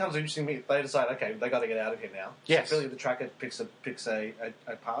then comes the interesting bit. They decide, okay, they got to get out of here now. Yes. So Billy the tracker picks a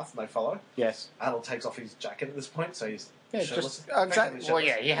path and they follow. Yes. Arnold takes off his jacket at this point, so he's shirtless. Exactly. Well,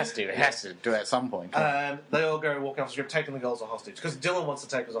 yeah, Shirtless. he has to. He has to do it at some point. And they all go walking off the strip, taking the girls as a hostage. Because Dylan wants to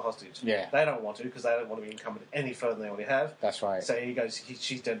take us a hostage. Yeah. They don't want to, because they don't want to be encumbered any further than they already have. That's right. So he goes,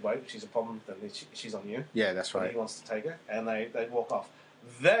 she's dead weight, she's a problem, then she's on you. Yeah, that's And right. he wants to take her, and they walk off.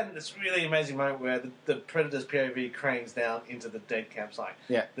 Then this really amazing moment where the Predator's POV cranes down into the dead campsite.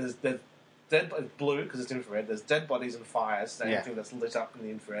 Yeah. There's dead, it's blue because it's infrared. There's dead bodies and fires, so Yeah. anything that's lit up in the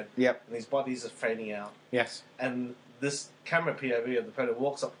infrared. Yep. And these bodies are fading out. Yes. And this camera POV of the Predator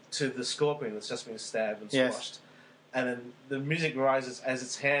walks up to the scorpion that's just been stabbed and Yes. squashed. And then the music rises as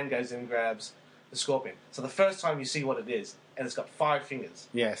its hand goes in and grabs the scorpion. So the first time you see what it is, and it's got 5 fingers,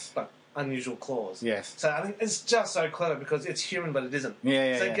 Yes. but unusual claws. Yes. So I think it's just so clever because it's human, but it isn't.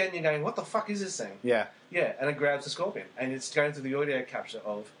 Yeah, So yeah. again, you're going, what the fuck is this thing? Yeah. Yeah, and it grabs the scorpion, and it's going through the audio capture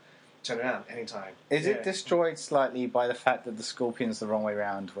of turn around anytime. Is Yeah. it destroyed slightly by the fact that the scorpion's the wrong way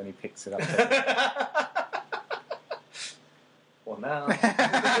round when he picks it up? Well, now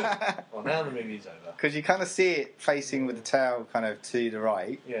the movie's over. Because you kind of see it facing with the tail kind of to the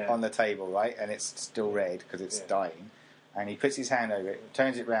right Yeah. on the table, right? And it's still red because it's Yeah. dying. And he puts his hand over it,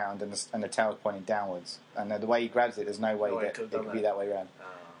 turns it round, and the tail's pointing downwards. And the way he grabs it, there's no way No way that it could've it done could be that. that way round.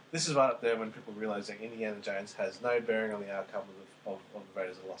 This is right up there when people realise that Indiana Jones has no bearing on the outcome of the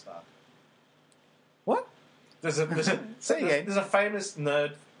Raiders of the Lost Ark. What? There's a Say again. there's a famous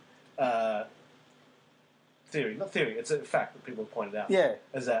nerd theory, not theory, it's a fact that people have pointed out. Yeah.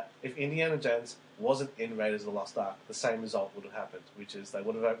 Is that if Indiana Jones wasn't in Raiders of the Lost Ark, the same result would have happened, which is they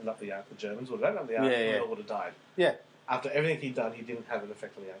would have opened up the Ark, the Germans would have opened up the Ark, Yeah, and yeah. they all would have died. Yeah. After everything he'd done, he didn't have an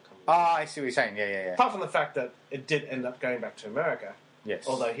effect on the outcome. Ah, I see what you're saying. Yeah. Apart from the fact that it did end up going back to America, Yes.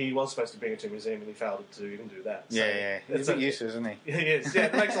 although he was supposed to bring it to a museum and he failed to even do that. So Yeah. He's it's a bit useless, isn't he? He is. Yeah,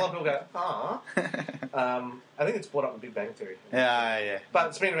 it makes a lot of people go, ah. I think it's brought up in Big Bang Theory. Yeah. But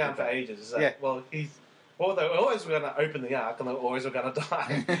it's been around for ages. Is that, Yeah. Well, they were always going to open the Ark and they always were going to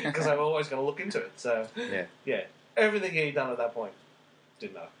die because they were always going to look into it. So, Yeah. everything he'd done at that point,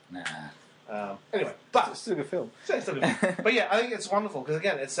 didn't know. Nah. Anyway, but It's still a good film. it's still good. But yeah, I think it's wonderful because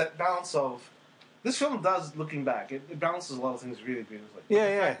again, it's that balance of this film does, looking back, it balances a lot of things really beautifully. Yeah,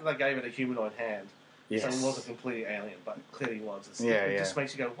 the yeah. fact that they gave it a humanoid hand, Yes. so it wasn't completely alien, but clearly was. Yeah, it just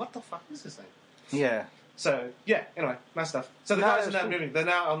makes you go, what the fuck is this thing? Yeah. So yeah, anyway, nice stuff. So the No, guys are it's now cool. moving. They're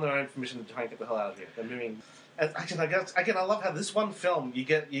now on their own permission to try and get the hell out of here. They're moving. And again, I love how this one film you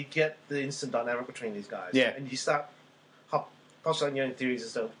get the instant dynamic between these guys. Yeah. And you start postulating your own theories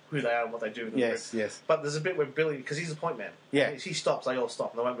as to who they are and what they do with them. Yes. But there's a bit where Billy, because he's the point man. Yeah. If he stops, they all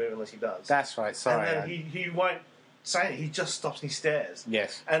stop, and they won't move unless he does. That's right. Sorry. And then he won't say it. He just stops and he stares.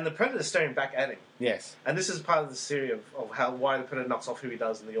 Yes. And the Predator's staring back at him. Yes. And this is part of the theory of why the Predator knocks off who he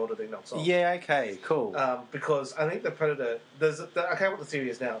does in the order that he knocks off. Yeah. Okay. Cool. Because I think the Predator... okay, what the theory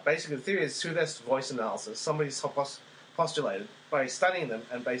is now. Basically, the theory is through their voice analysis, somebody's postulated, by studying them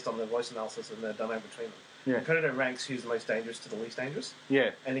and based on their voice analysis and their dynamic between them, Yeah. the Predator ranks who's the most dangerous to the least dangerous,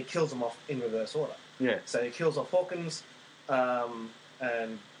 Yeah. and he kills them off in reverse order. Yeah. So he kills off Hawkins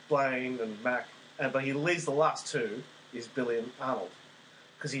and Blaine and Mac, but he leaves the last two, is Billy and Arnold.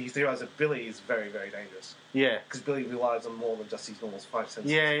 because he realizes that Billy is very, very dangerous. Yeah. Because Billy relies on more than just his normal 5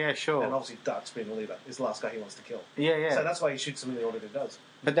 senses. Yeah, sure. And obviously Dutch, being the leader, is the last guy he wants to kill. Yeah. So that's why he shoots him in the order that he does.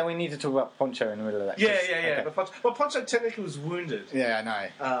 But then we need to talk about Poncho in the middle of that. Yeah. Okay. But Poncho technically was wounded. Yeah, I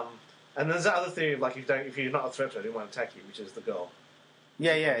know. And there's that other theory of, like, if you're not a threat to it, he won't attack you, which is the girl.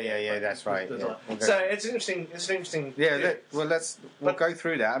 Yeah, that's right. There's Yeah. not. So it's an interesting. Yeah, theory. we'll go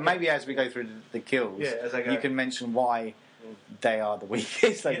through that. And maybe as we go through the kills, as I go. you can mention why they are the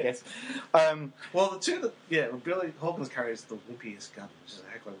weakest, I guess. Well, the two that Billy Hawkins carries the wimpiest gun, which is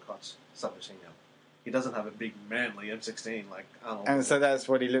a Heckler & Koch submachine gun. He doesn't have a big manly M16 like Arnold. And so that's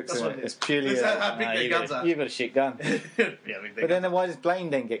what he looks at. It's purely how big their guns are. You've got a shit gun. But then why does Blaine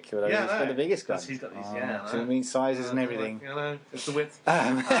then get killed? He's got the biggest gun. He's got these, so it means sizes and everything. It's the width.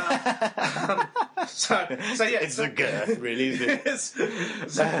 So it's the girth, really, isn't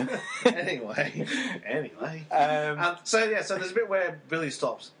it? Anyway. So there's a bit where Billy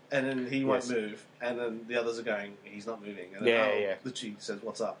stops and then he won't move, and then the others are going, he's not moving. And then Al literally says,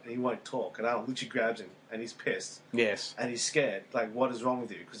 "What's up?" And he won't talk, and Al literally grabs him, and he's pissed. Yes. And he's scared. Like, what is wrong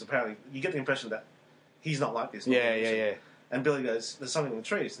with you? Because apparently you get the impression that he's not like this. Yeah. And Billy goes, "There's something in the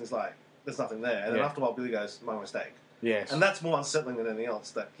trees," and he's like, "There's nothing there." And then after a while, Billy goes, "My mistake." Yes. And that's more unsettling than anything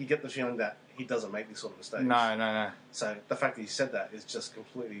else, that you get the feeling that he doesn't make these sort of mistakes. No. So the fact that he said that is just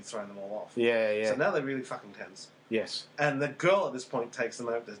completely throwing them all off. Yeah. So now they're really fucking tense. Yes. And the girl at this point takes the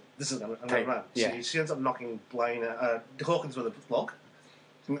note that this is going to run. Yeah. She ends up knocking Hawkins with a log.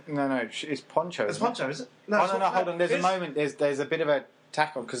 No, it's Poncho. It's Poncho, is it? No, hold on. There's a moment, there's a bit of a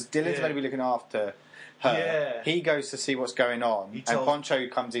tackle, because Dylan's going to be looking after her. Yeah. He goes to see what's going on, and Poncho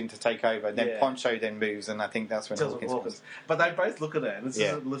comes in to take over. Then Poncho then moves, and I think that's when Hawkins comes. But they both look at it, and this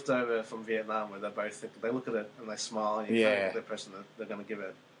is a leftover from Vietnam, where they both think, they look at it and they smile, and you kind of get the impression that they're going to give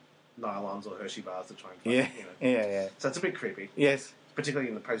it nylons or Hershey bars to try and find, Yeah. So it's a bit creepy. Yes. Particularly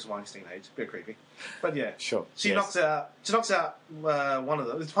in the post-Weinstein age, a bit creepy. But yeah, sure. She knocks out one of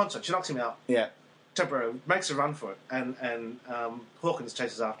them. It's Poncho. She knocks him out. Yeah. Temporarily makes a run for it, and Hawkins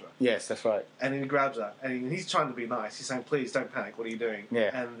chases after her. Yes, that's right. And he grabs her, and he's trying to be nice. He's saying, "Please don't panic. What are you doing?" Yeah.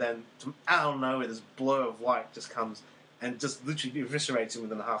 And then out of nowhere, this blur of light just comes and just literally eviscerates him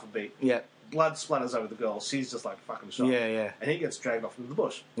within a half a beat. Yeah. Blood splatters over the girl. She's just like fucking shot. Yeah. And he gets dragged off into the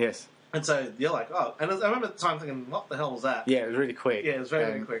bush. Yes. And so you're like, oh. And I remember at the time thinking, what the hell was that? Yeah, it was really quick. Yeah, it was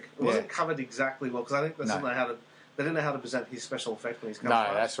very quick. It wasn't covered exactly well, because I think they didn't know how to present his special effect when he's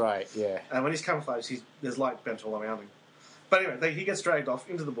camouflaged. No, that's right, yeah. And when he's camouflaged, there's light bent all around him. But anyway, he gets dragged off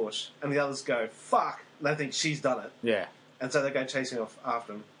into the bush, and the others go, fuck! And they think she's done it. Yeah. And so they go chasing off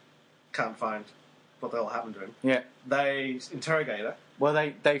after him. Can't find what the hell happened to him. Yeah. They interrogate her. Well,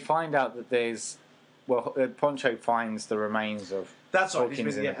 they find out that there's... Well, Poncho finds the remains of... That's right,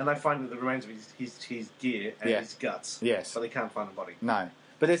 Hawkins and they find the remains of his gear and his guts. Yes. But they can't find the body. No.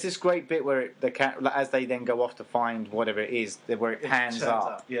 But there's this great bit where as they then go off to find whatever it is, where it pans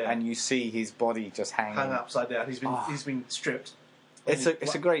up, and you see his body just hung upside down. He's been stripped. It's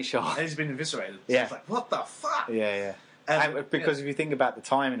a great shot. And he's been eviscerated. So Yeah. It's like, what the fuck? Yeah. And because if you think about the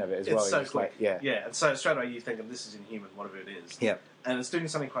timing of it as well, it's so quick. Like, yeah. And so straight away you think, this is inhuman, whatever it is. Yeah. And it's doing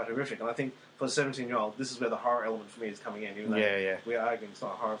something quite horrific. And I think for a 17-year-old, this is where the horror element for me is coming in. Even though we're arguing it's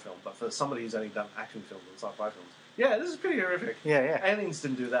not a horror film, but for somebody who's only done action films and sci-fi films, this is pretty horrific. Yeah. Aliens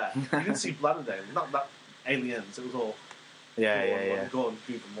didn't do that. You didn't see blood in them. Not aliens. It was all gore and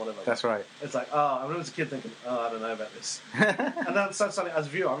goop and whatever. That's right. It's like, I remember as a kid thinking, I don't know about this. And then suddenly, as a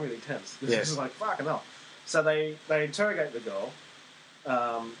viewer, I'm really tense. This is like, fucking hell. So they interrogate the girl.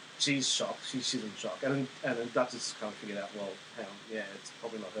 She's shocked. She's in shock. And then Dutch has kind of figured out, well, hang on, it's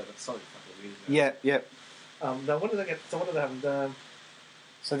probably not her, but it's something fucking weird. Yeah. Now, what did they get? So what did they have?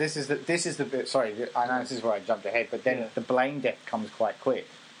 So this is the bit. Sorry, I know this is where I jumped ahead, but then the Blaine death comes quite quick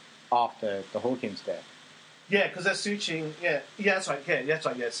after the Hawkins death. Yeah, because they're searching. Yeah, that's right. Yeah, that's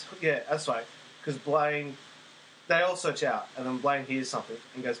right. Yes, yeah, that's right. Because Blaine, they all search out, and then Blaine hears something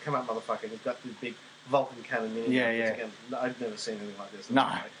and goes, "Come out, motherfucker!" And he's got this big Vulcan cannon mini. Yeah. Again, I've never seen anything like this. No.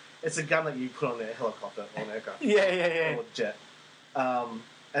 It's a gun that you put on a helicopter or an aircraft. Yeah. Or a jet.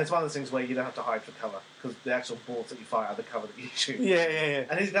 And it's one of those things where you don't have to hide for cover, because the actual bullets that you fire are the cover that you shoot. Yeah.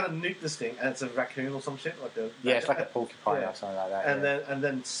 And he's going to nuke this thing, and it's a raccoon or some shit. It's like a porcupine or something like that. And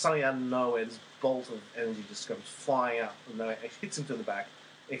then suddenly out of nowhere, this bolt of energy just comes flying out from nowhere. It hits him to the back,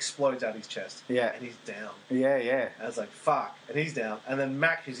 explodes out his chest. Yeah. And he's down. Yeah. And it's like, fuck. And he's down. And then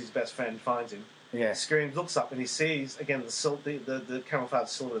Mac, who's his best friend, finds him. Yeah. Screams, looks up, and he sees again the camouflage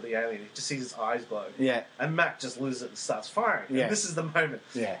silhouette of the alien. He just sees his eyes glow. Yeah. And Mac just loses it and starts firing. Yeah. And this is the moment.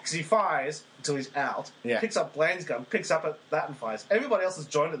 Yeah. Because he fires until he's out. Yeah. Picks up Blaine's gun, picks up at that and fires. Everybody else has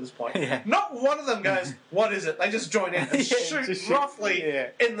joined at this point. Yeah. Not one of them goes, "What is it?" They just join in and Yeah, shoot just shoot. roughly Yeah.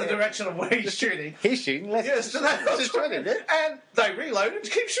 in the direction of where he's shooting. He's shooting. Let's Yes, just shoot him. and they reload and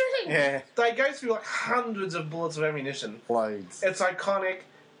keep shooting. Yeah. They go through like hundreds of bullets of ammunition. Loads. It's iconic.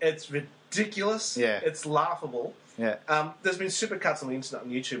 It's ridiculous. Yeah. It's laughable. Yeah. There's been supercuts on the internet on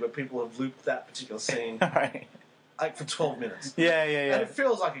YouTube where people have looped that particular scene Right. like for 12 minutes. Yeah, And yeah, it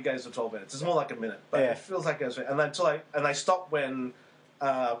feels like it goes for 12 minutes. It's more like a minute, but Yeah. it feels like it goes for... And they stop when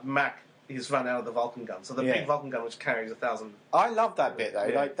Mac is run out of the Vulcan gun. So the Yeah. big Vulcan gun, which carries 1,000... I love that bit though.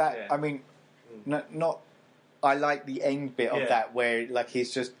 Yeah, Like that. yeah. I mean, not. I like the end bit of Yeah. that where like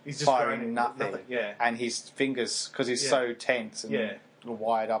he's just He's just firing firing nothing. nothing, yeah. And his fingers, because he's Yeah. so tense and Yeah.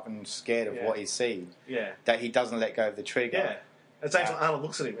 wired up and scared of Yeah. what he's seen, Yeah. that he doesn't let go of the trigger. Yeah. It's actually Arnold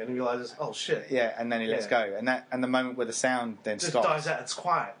looks at him and he realizes, oh shit. Yeah, and then he lets Yeah. go, and the moment where the sound then It just stops. dies out. It's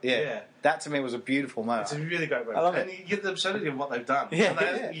quiet. Yeah. That to me was a beautiful moment. It's a really great moment. I love and it. you get the absurdity of what they've done. Yeah, And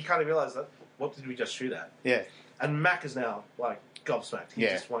then yeah. you kind of realise that, what did we just shoot at? Yeah, And Mac is now, like, gobsmacked. He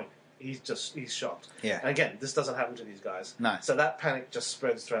Yeah. just won't. He's shocked. Yeah. And again, this doesn't happen to these guys. No. So that panic just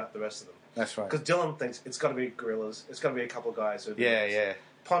spreads throughout the rest of them. that's right. Because Dylan thinks it's got to be gorillas. It's got to be a couple of guys who are doing Yeah, this. yeah,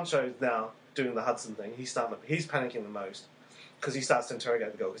 Poncho's now doing the Hudson thing. He's panicking the most because he starts to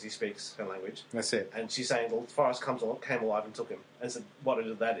interrogate the girl because he speaks her language. that's it. And she's saying the forest came alive and took him. And said, what is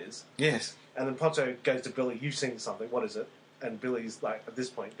it that is? Yes. And then Poncho goes to Billy, you've seen something, what is it? And Billy's like, at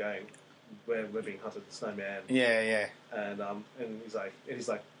this point, going, we're being hunted, there's no man. Yeah, yeah, And he's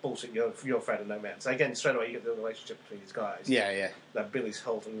like, bullshit, you're afraid of no man. So again, straight away you get the relationship between these guys. yeah, yeah. That Billy's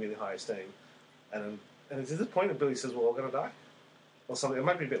held in really high esteem. And it's at this point that Billy says, well, we're going to die. Or something, it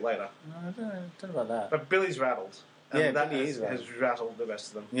might be a bit later. I don't know about that. But Billy's rattled. And Yeah, that Billy has, is rattled. has rattled the rest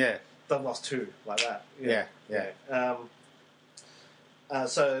of them. Yeah, They've lost two, like that. yeah.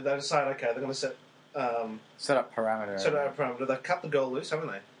 So they decide, okay, they're going to set Set up parameter. a parameter. They've cut the girl loose, haven't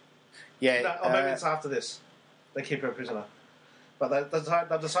they? Yeah. No, or maybe it's after this. They keep her a prisoner. But they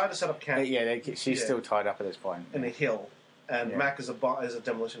decide to set up camp she's Yeah. still tied up at this point. in a hill. And Yeah. Mac is a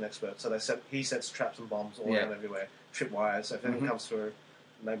demolition expert, so he sets traps and bombs all Yeah. around everywhere, trip wires. So if anything comes through,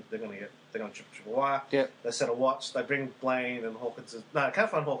 they're going to trip a wire. Yep. They set a watch. They bring Blaine and Hawkins. No, I can't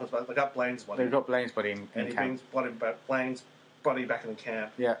find Hawkins, but they got Blaine's body. They've got Blaine's body in and he camp. brings Blaine's body back in the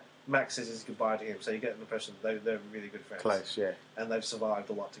camp. Yeah, Max says his goodbye to him, so you get the impression they're really good friends. close. Yeah, And they've survived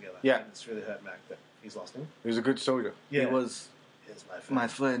a lot together. Yeah. And it's really hurt Mac that he's lost him. he was a good soldier. Yeah. He was Here's my friend. my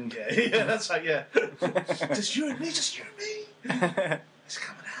friend. Yeah, yeah, that's right, yeah. Just you and me, just you and me. It's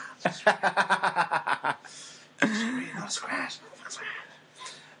coming out. Just you and me, not a scratch. Not a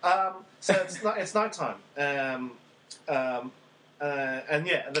scratch. So it's nighttime. And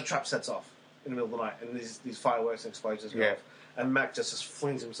the trap sets off in the middle of the night, and these fireworks and explosions go Yeah. off. And Mac just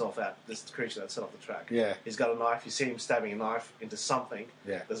flings himself at this creature that set off the track. Yeah. He's got a knife. You see him stabbing a knife into something.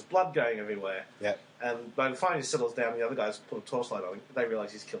 Yeah. There's blood going everywhere. Yeah, And by the time he settles down, the other guys put a torchlight on him. They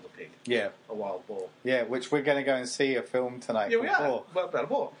realise he's killed a pig, yeah, a wild boar. yeah. Which we're going to go and see a film tonight. Yeah, we are. before. Well, about a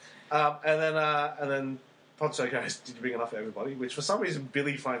boar. And then Poncho goes, "Did you bring enough for everybody?" Which for some reason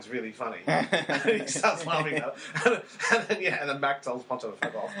Billy finds really funny. And he starts laughing at it. And then Mac tells Poncho to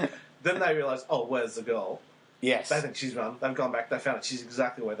fuck off. Then they realise, oh, where's the girl? Yes, They think she's run. They've gone back. They found it. She's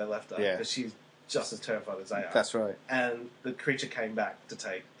exactly where they left her. Yeah. Because she's just as terrified as they are. that's right. And the creature came back to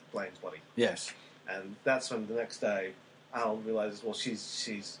take Blaine's body. Yes, And that's when the next day Arnold realises, well,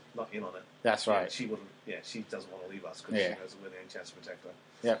 she's not in on it. that's Yeah, right. she wouldn't. Yeah, she doesn't want to leave us because Yeah. she knows that we're the only chance to protect her.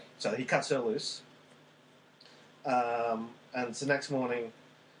 Yeah, So he cuts her loose. And it's the next morning.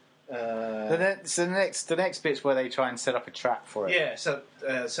 the next bit's where they try and set up a trap for it. Yeah, set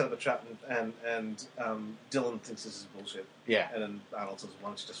up a trap, and Dylan thinks this is bullshit. Yeah. And then Arnold says, "Why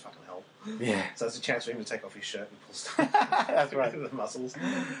don't you just fucking help?" Yeah. So it's a chance for him to take off his shirt and pull stuff. That's right. The muscles.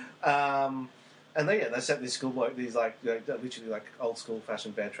 And they set these schoolboy, these literally like old school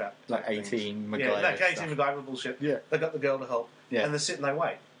fashioned bear trap, Like type things. 18 MacGyver Yeah, like 18 stuff. MacGyver bullshit. Yeah. They got the girl to help. Yeah. And they sit and they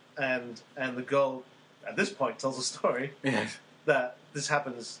wait. And the girl at this point tells a story Yes. that this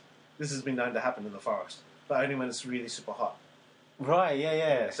has been known to happen in the forest, but only when it's really super hot. Right. Yeah.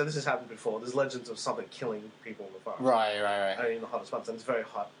 Yeah. So this has happened before. There's legends of something killing people in the forest. Right. Only in the hottest months, and it's very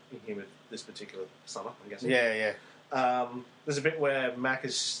hot and humid this particular summer, I'm guessing. Yeah. Yeah. There's a bit where Mac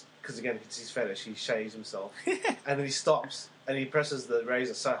is, because again, it's his fetish, he shaves himself, and then he stops, and he presses the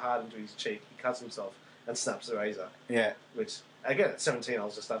razor so hard into his cheek, he cuts himself, and snaps the razor, Yeah. which, again, at 17, I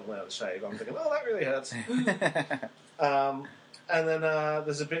was just starting to learn how to shave. I'm thinking, oh, that really hurts. And then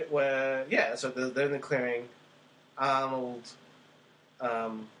there's a bit where, so they're in the clearing. Arnold...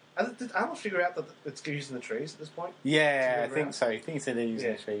 did Arnold figure out that it's using the trees at this point? Yeah, I think so. I think they're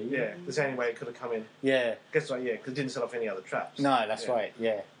using the trees. Yeah, there's any way it could have come in. Yeah. Guess what, because it didn't set off any other traps. No, that's right,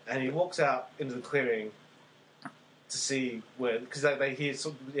 yeah. And he walks out into the clearing to see where... Because they hear...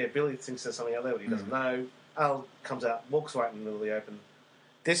 Billy thinks there's something out there, but he doesn't know. Arnold comes out, walks right in the middle of the open.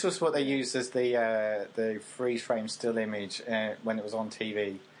 This was what they used as the freeze-frame still image when it was on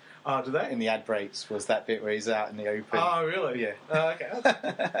TV. Oh, do they? In the ad breaks was that bit where he's out in the open. Oh, really? Yeah. Okay.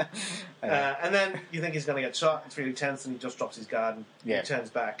 And then you think he's going to get shot. It's really tense, and he just drops his guard and he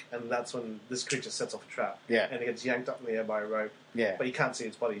turns back, and that's when this creature sets off a trap. Yeah. And he gets yanked up in the air by a rope. Yeah. But you can't see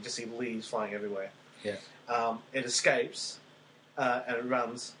its body. You just see leaves flying everywhere. Yeah. It escapes, and it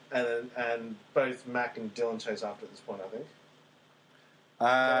runs, and both Mac and Dylan chase after at this point, I think.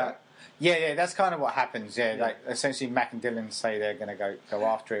 Yeah, that's kind of what happens. Yeah, like essentially, Mac and Dylan say they're going to go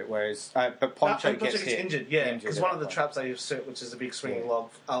after it, whereas but Poncho gets injured. Yeah, because one of the traps they set, which is a big swinging log,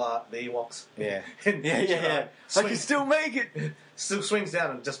 a la the Ewoks. Yeah, yeah. I can still make it. Still swings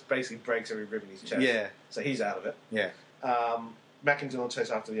down and just basically breaks every rib in his chest. Yeah, so he's out of it. Yeah. Mac and Dylan chase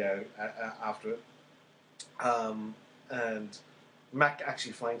after after it, and Mac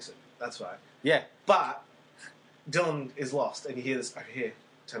actually flanks it. That's right. Yeah, but Dylan is lost, and you hear this over here.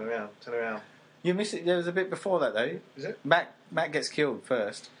 Turn around. You miss it. There was a bit before that, though. Is it? Mac gets killed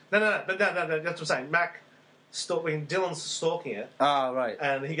first. No. That's what I'm saying. Mac, when Dylan's stalking it. Oh, right.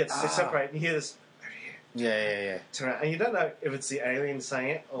 And he gets separated, and you hear this over here. Yeah. Turn around. And you don't know if it's the alien saying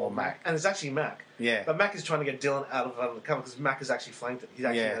it or Mac. And it's actually Mac. Yeah. But Mac is trying to get Dylan out of the cover because Mac has actually flanked it. He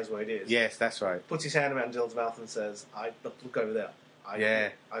actually knows where it is. Yes, that's right. Puts his hand around Dylan's mouth and says, look over there. I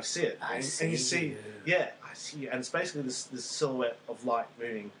see it. And you see, I see you. And it's basically this silhouette of light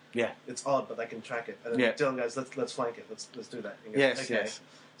moving. Yeah. It's odd, but they can track it. And then Dylan goes, let's flank it. Let's do that. And goes, yes.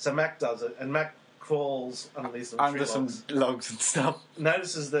 So Mac does it, and Mac crawls underneath some logs and stuff.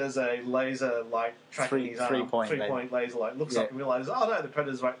 Notices there's a laser light tracking his arm. Three-point laser light. Looks up and realises, oh no, the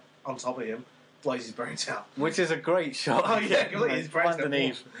predator's right on top of him. Blows his brains out. Which is a great shot. Oh yeah, his brains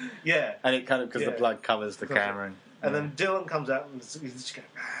underneath. Yeah. And it kind of, because the blood covers the camera. And then Dylan comes out and he's just going,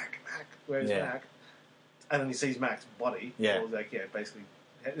 Mac, where's Mac? And then he sees Mac's body. Yeah. Basically.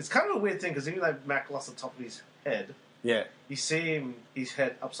 It's kind of a weird thing because even though Mac lost the top of his head, you see his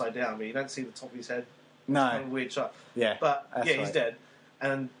head upside down, but you don't see the top of his head. No. It's kind of a weird shot. Yeah. But he's dead.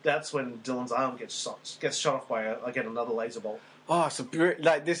 And that's when Dylan's arm gets shot off by another laser bolt. Oh, so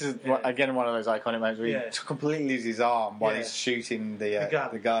this is again one of those iconic moments where he completely loses his arm while he's shooting the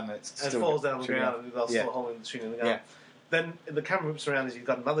gun. And it falls down on the ground, and they're still holding shooting the gun. Yeah. Then the camera rips around as he's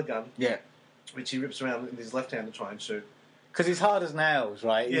got another gun. Yeah. Which he rips around in his left hand to try and shoot. Because he's hard as nails,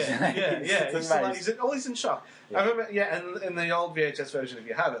 right? He's in shock. Yeah. I remember, and in the old VHS version, if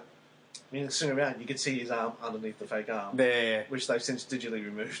you have it, when you swing around, you could see his arm underneath the fake arm. Which they've since digitally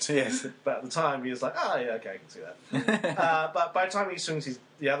removed. Yes. But at the time, he was like, oh, yeah, okay, I can see that. But by the time he swings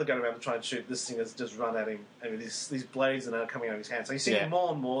the other gun around to try and shoot, this thing has just run at him. And these blades are now coming out of his hand. So you see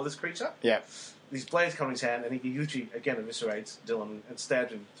more and more of this creature. Yeah. These blades come in his hand, and he usually, again, eviscerates Dylan and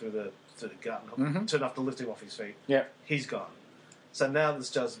stabs him through the gut, to enough to lift him off his feet. Yeah. He's gone. So now there's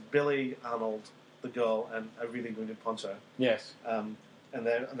just Billy, Arnold, the girl, and a really wounded Poncho. Yes. And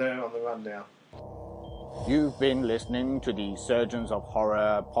they're on the run now. You've been listening to the Surgeons of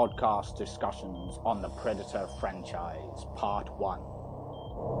Horror podcast discussions on the Predator franchise, Part 1.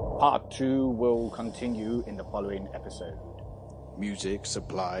 Part 2 will continue in the following episode. Music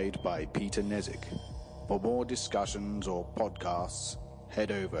supplied by Peter Nezik. For more discussions or podcasts, head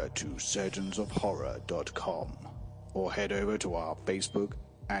over to surgeonsofhorror.com or head over to our Facebook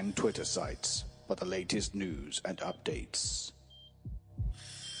and Twitter sites for the latest news and updates.